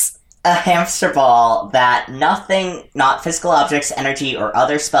creates a hamster ball that nothing, not physical objects, energy, or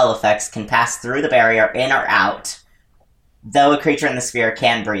other spell effects can pass through the barrier in or out, though a creature in the sphere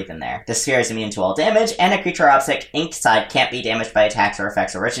can breathe in there. The sphere is immune to all damage, and a creature or object inside can't be damaged by attacks or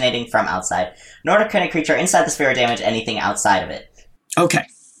effects originating from outside, nor can a creature inside the sphere damage anything outside of it. Okay.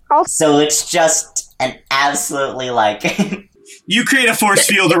 So it's just an absolutely, You create a force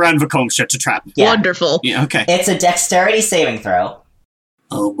field around Vakomsha to trap him. yeah. wonderful. Yeah, okay. It's a dexterity saving throw,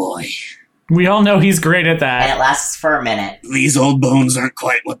 Oh boy. We all know he's great at and that. it lasts for a minute, These old bones aren't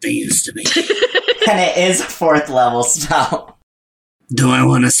quite what they used to be. and it is a 4th level spell. Do I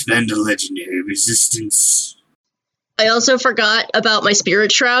want to spend a legendary resistance? I also forgot about my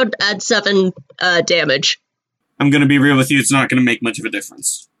Spirit Shroud. Add 7 damage. I'm gonna be real with you, it's not gonna make much of a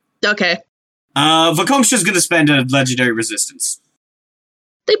difference. Okay. Vakomsha's gonna spend a legendary resistance.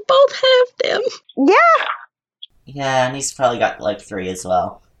 They both have them. Yeah. Yeah, and he's probably got 3 as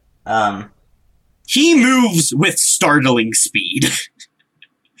well. He moves with startling speed.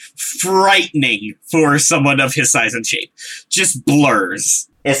 Frightening for someone of his size and shape. Just blurs.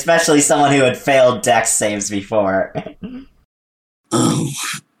 Especially someone who had failed dex saves before. Oh,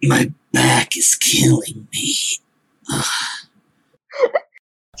 my back is killing me.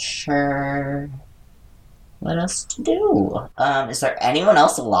 Sure. What else to do? Is there anyone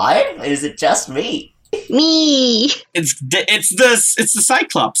else alive? Is it just me? Me. It's the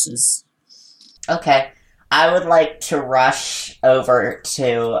Cyclopses. Okay. I would like to rush over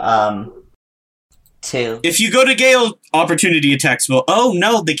to If you go to Gale, opportunity attacks will... Oh,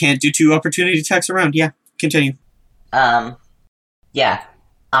 no, they can't do 2 opportunity attacks around. Yeah, continue. yeah.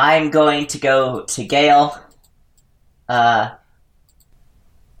 I'm going to go to Gale. I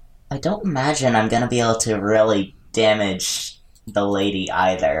don't imagine I'm gonna be able to really damage the lady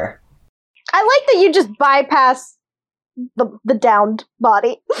either. I like that you just bypass the downed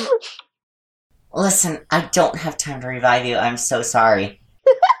body. Listen, I don't have time to revive you. I'm so sorry.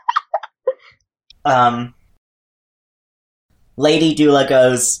 Lady Dula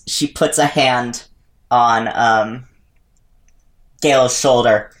goes, she puts a hand on, Gale's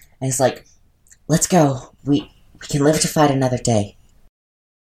shoulder, and is like, let's go. We can live to fight another day.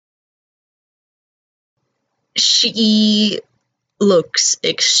 She looks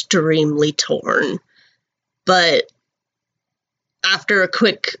extremely torn, but after a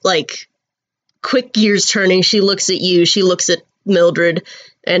quick gears turning, she looks at you, she looks at Mildred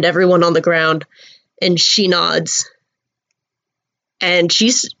and everyone on the ground, and she nods. And she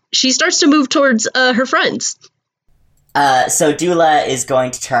starts to move towards her friends. So Dula is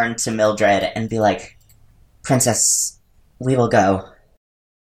going to turn to Mildred and be like, Princess, we will go.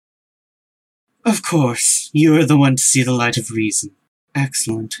 Of course. You are the one to see the light of reason.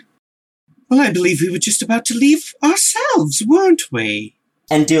 Excellent. Well, I believe we were just about to leave ourselves, weren't we?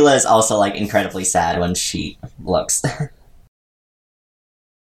 And Dula is also, like, incredibly sad when she looks.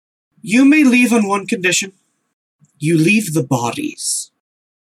 You may leave on one condition. You leave the bodies.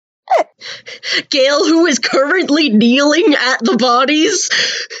 Gale, who is currently kneeling at the bodies?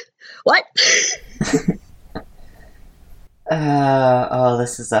 What? Oh,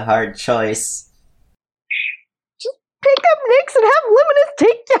 this is a hard choice. Just pick up Nyx and have Luminous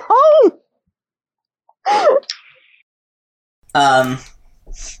take you home!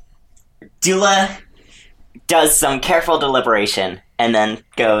 Dula does some careful deliberation and then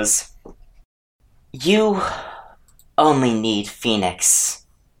goes, You only need Phoenix,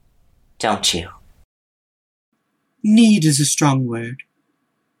 don't you? Need is a strong word.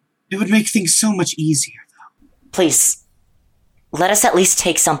 It would make things so much easier, though. Please, let us at least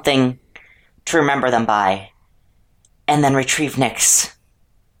take something to remember them by, and then retrieve Nyx.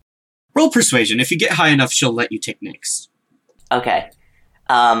 Roll persuasion. If you get high enough, she'll let you take Nyx. Okay.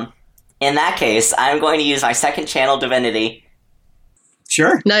 In that case, I'm going to use my second channel divinity.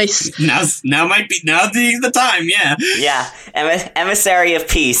 Sure. Nice. Now might be the time, yeah. Yeah, emissary of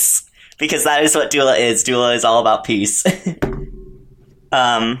peace, because that is what Dula is. Dula is all about peace.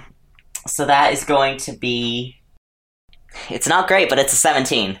 So that is going to be... It's not great, but it's a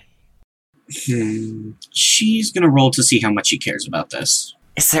 17. She's gonna roll to see how much she cares about this.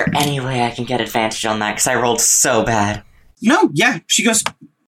 Is there any way I can get advantage on that? Because I rolled so bad. No, yeah. She goes,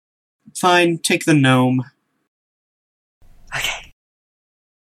 fine, take the gnome. Okay.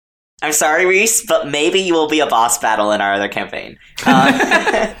 I'm sorry, Reese, but maybe you will be a boss battle in our other campaign.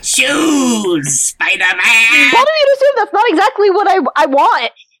 Choose, Spider-Man! How do you assume that's not exactly what I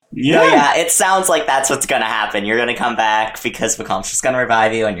want? No, yeah, it sounds like that's what's gonna happen. You're gonna come back because Macomb's just gonna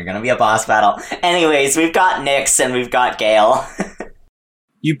revive you and you're gonna be a boss battle. Anyways, we've got Nyx and we've got Gale.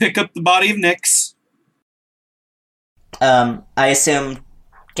 You pick up the body of Nyx. I assume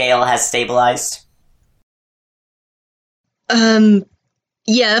Gale has stabilized.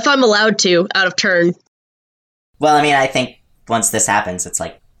 Yeah, if I'm allowed to, out of turn. Well, I mean, I think once this happens, it's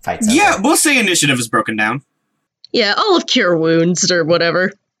like, fight's over. Yeah, we'll say initiative is broken down. Yeah, Olive Cure Wounds or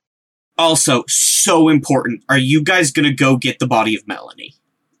whatever. Also, so important, are you guys gonna go get the body of Melanie?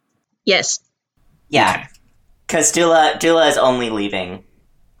 Yes. Yeah. Because Dula is only leaving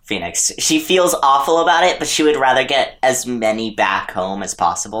Phoenix. She feels awful about it, but she would rather get as many back home as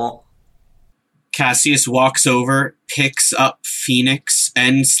possible. Cassius walks over, picks up Phoenix,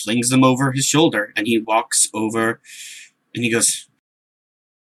 and slings them over his shoulder. And he walks over, and he goes,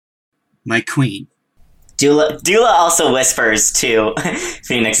 My queen. Dula also whispers to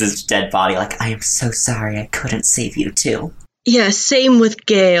Phoenix's dead body, like, I am so sorry I couldn't save you too. Yeah, same with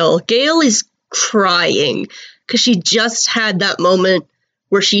Gale. Gale is crying, because she just had that moment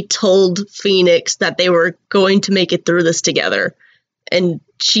where she told Phoenix that they were going to make it through this together. And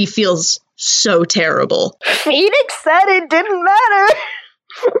she feels so terrible. Phoenix said it didn't matter!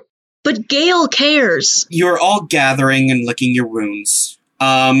 But Gale cares. You're all gathering and licking your wounds.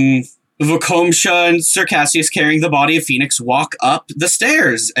 Vocomsha and Sir Cassius, carrying the body of Phoenix, walk up the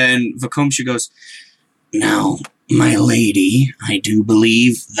stairs, and Vocomsha goes, Now, my lady, I do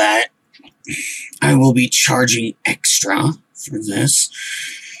believe that I will be charging extra for this.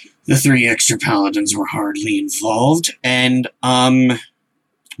 The 3 extra paladins were hardly involved, and,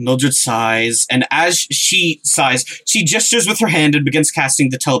 Mildred sighs, and as she sighs, she gestures with her hand and begins casting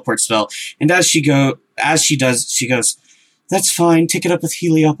the teleport spell, and as she does, she goes, That's fine, take it up with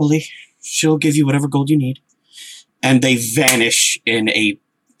Heliopoly. She'll give you whatever gold you need. And they vanish in a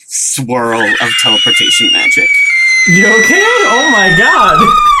swirl of teleportation magic. You okay? Oh my god!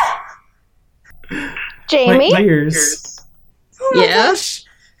 Jamie? My ears. Oh my Yeah? gosh.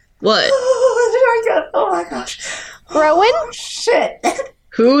 What? Oh my gosh. Rowan? Oh, shit.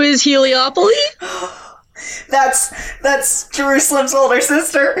 Who is Heliopoly? That's Jerusalem's older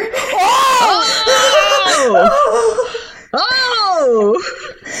sister. Oh!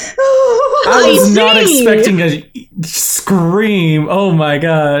 I was not see. expecting a scream. Oh my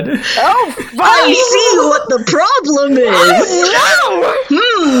god. Oh, I see what the problem is!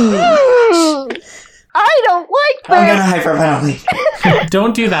 I don't like I'm this! gonna hyperventilate.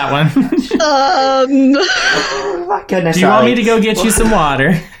 Don't do that one. Oh my goodness. Do you want me to go get you some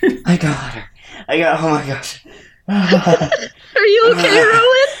water? I got her. Oh my gosh. Are you okay,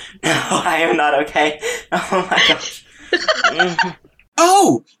 Rowan? No, I am not okay. Oh my gosh.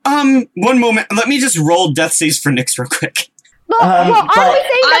 Oh, one moment. Let me just roll death saves for Nyx real quick. Well, are we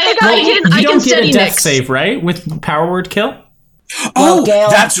saying that they got you I can don't get steady a death Nyx. save, right? With power word kill? Oh, Gale-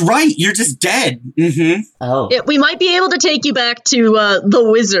 that's right. You're just dead. Mm-hmm. Oh. Yeah, we might be able to take you back to the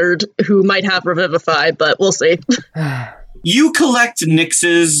wizard who might have Revivify, but we'll see. You collect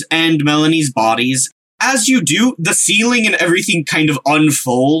Nyx's and Melanie's bodies. As you do, the ceiling and everything kind of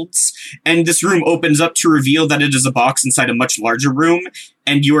unfolds, and this room opens up to reveal that it is a box inside a much larger room,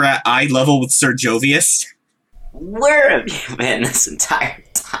 and you are at eye level with Sir Jovius. Where have you been this entire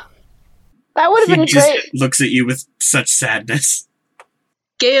time? That would have He been just great. looks at you with such sadness.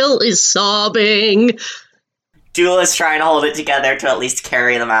 Gale is sobbing. Dula's trying to hold it together to at least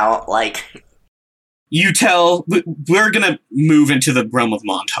carry them out, like... You tell... We're gonna move into the realm of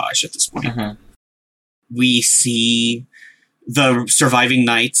montage at this point. Mhm. We see the surviving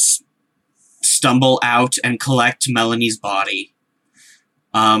knights stumble out and collect Melanie's body.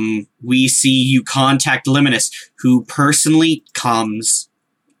 We see you contact Liminus, who personally comes,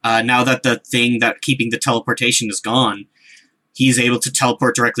 now that the thing that keeping the teleportation is gone, he's able to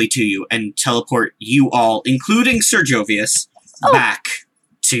teleport directly to you and teleport you all, including Sir Jovius, back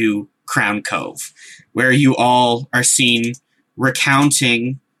to Crown Cove, where you all are seen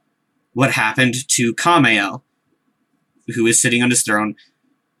recounting what happened to Kamael, who is sitting on his throne.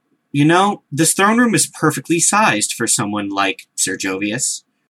 You know, this throne room is perfectly sized for someone like Sir Jovius.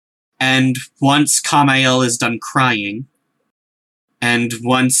 And once Kamael is done crying, and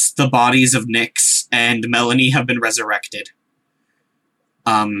once the bodies of Nyx and Melanie have been resurrected,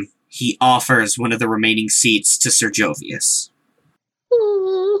 he offers one of the remaining seats to Sir Jovius.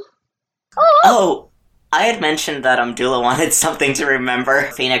 Oh, I had mentioned that Dula wanted something to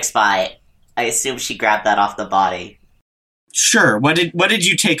remember Phoenix by. I assume she grabbed that off the body. Sure. What did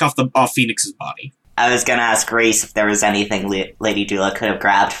you take off Phoenix's body? I was gonna ask Reese if there was anything Lady Dula could have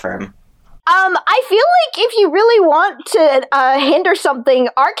grabbed for him. I feel like if you really want to hinder something,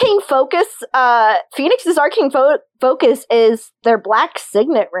 arcane focus, Phoenix's arcane focus is their black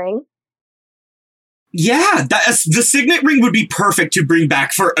signet ring. Yeah, the signet ring would be perfect to bring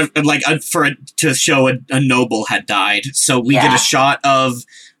back to show a noble had died. So we get a shot of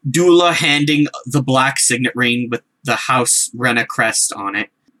Dula handing the black signet ring with the House Rena crest on it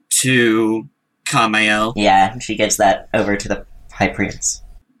to Kamael. Yeah, she gives that over to the High Prince.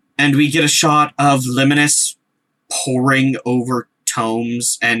 And we get a shot of Liminus poring over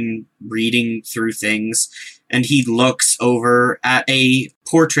tomes and reading through things. And he looks over at a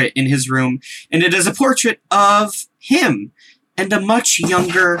portrait in his room, and it is a portrait of him and a much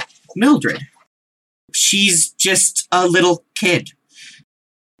younger Mildred. She's just a little kid.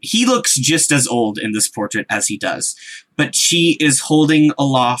 He looks just as old in this portrait as he does, but she is holding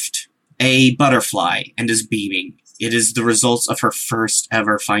aloft a butterfly and is beaming. It is the results of her first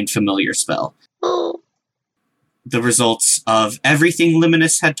ever Find Familiar spell. Oh. The results of everything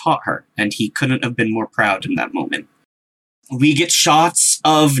Liminus had taught her, and he couldn't have been more proud in that moment. We get shots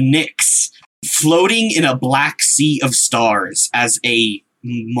of Nyx floating in a black sea of stars as a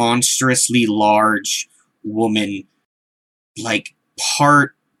monstrously large woman, like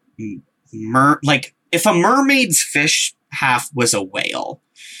part if a mermaid's fish half was a whale,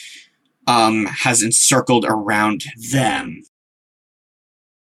 has encircled around them.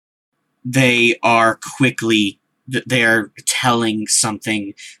 They are telling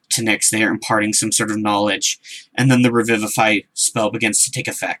something to Nyx. They are imparting some sort of knowledge. And then the Revivify spell begins to take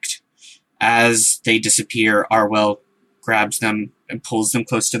effect. As they disappear, Arwell grabs them and pulls them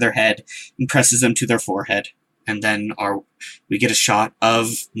close to their head and presses them to their forehead. And then we get a shot of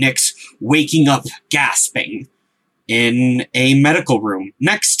Nyx waking up, gasping, in a medical room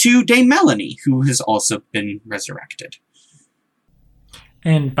next to Dame Melanie, who has also been resurrected.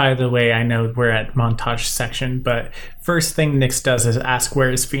 And by the way, I know we're at montage section, but first thing Nyx does is ask,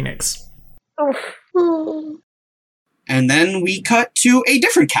 where is Phoenix? And then we cut to a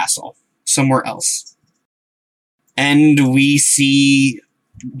different castle, somewhere else. And we see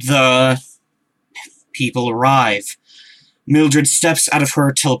the people arrive. Mildred steps out of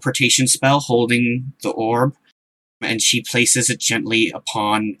her teleportation spell, holding the orb, and she places it gently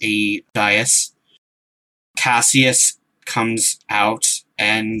upon a dais. Cassius comes out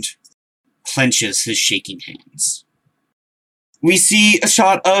and clenches his shaking hands. We see a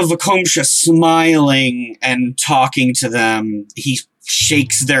shot of Akomsha smiling and talking to them. He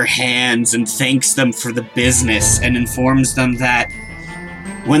shakes their hands and thanks them for the business and informs them that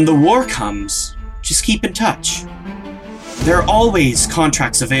when the war comes, just keep in touch. There are always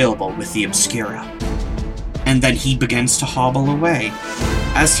contracts available with the Obscura. And then he begins to hobble away.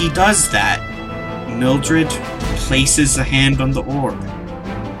 As he does that, Mildred places a hand on the orb.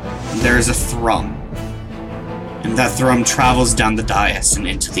 And there is a thrum. And that thrum travels down the dais and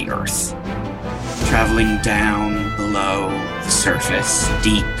into the earth. Traveling down below the surface,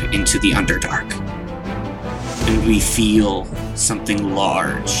 deep into the Underdark. And we feel something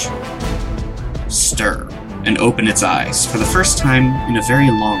large stir and open its eyes for the first time in a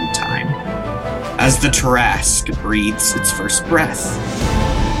very long time, as the Tarrasque breathes its first breath.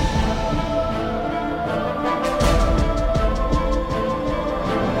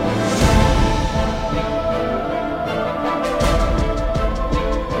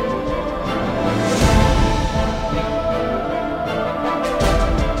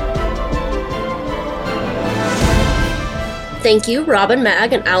 Thank you, Robin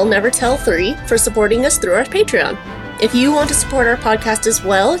Mag and I'll Never Tell 3 for supporting us through our Patreon. If you want to support our podcast as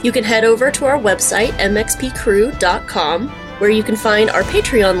well, you can head over to our website, mxpcrew.com, where you can find our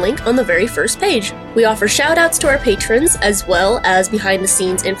Patreon link on the very first page. We offer shoutouts to our patrons, as well as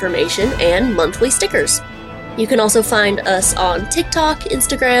behind-the-scenes information and monthly stickers. You can also find us on TikTok,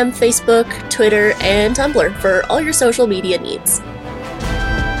 Instagram, Facebook, Twitter, and Tumblr for all your social media needs.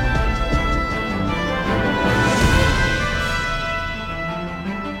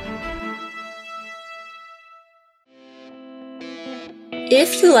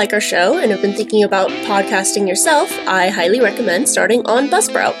 If you like our show and have been thinking about podcasting yourself, I highly recommend starting on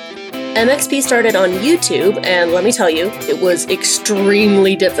Buzzsprout. MXP started on YouTube, and let me tell you, it was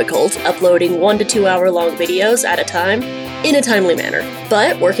extremely difficult uploading 1 to 2 hour long videos at a time in a timely manner.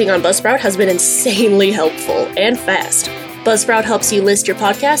 But working on Buzzsprout has been insanely helpful and fast. Buzzsprout helps you list your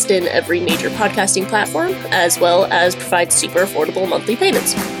podcast in every major podcasting platform, as well as provide super affordable monthly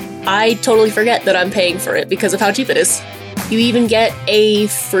payments. I totally forget that I'm paying for it because of how cheap it is. You even get a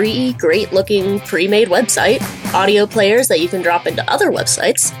free, great-looking, pre-made website, audio players that you can drop into other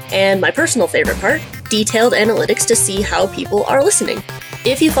websites, and my personal favorite part, detailed analytics to see how people are listening.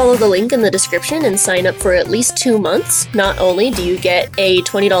 If you follow the link in the description and sign up for at least 2 months, not only do you get a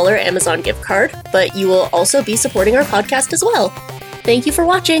 $20 Amazon gift card, but you will also be supporting our podcast as well. Thank you for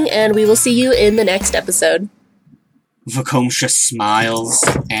watching, and we will see you in the next episode. Vakomsha smiles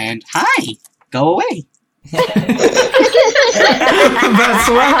and, "Hi, go away." That's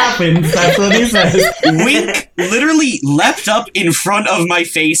what happens. That's what he says. Wink literally leapt up in front of my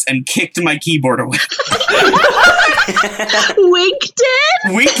face and kicked my keyboard away. Wink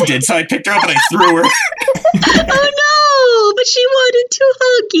did? Wink did, so I picked her up and I threw her. Oh no, but she wanted to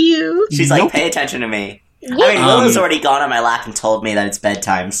hug you. She's Nope. like, pay attention to me. I mean, Willow's already gone on my lap and told me that it's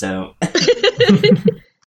bedtime, so...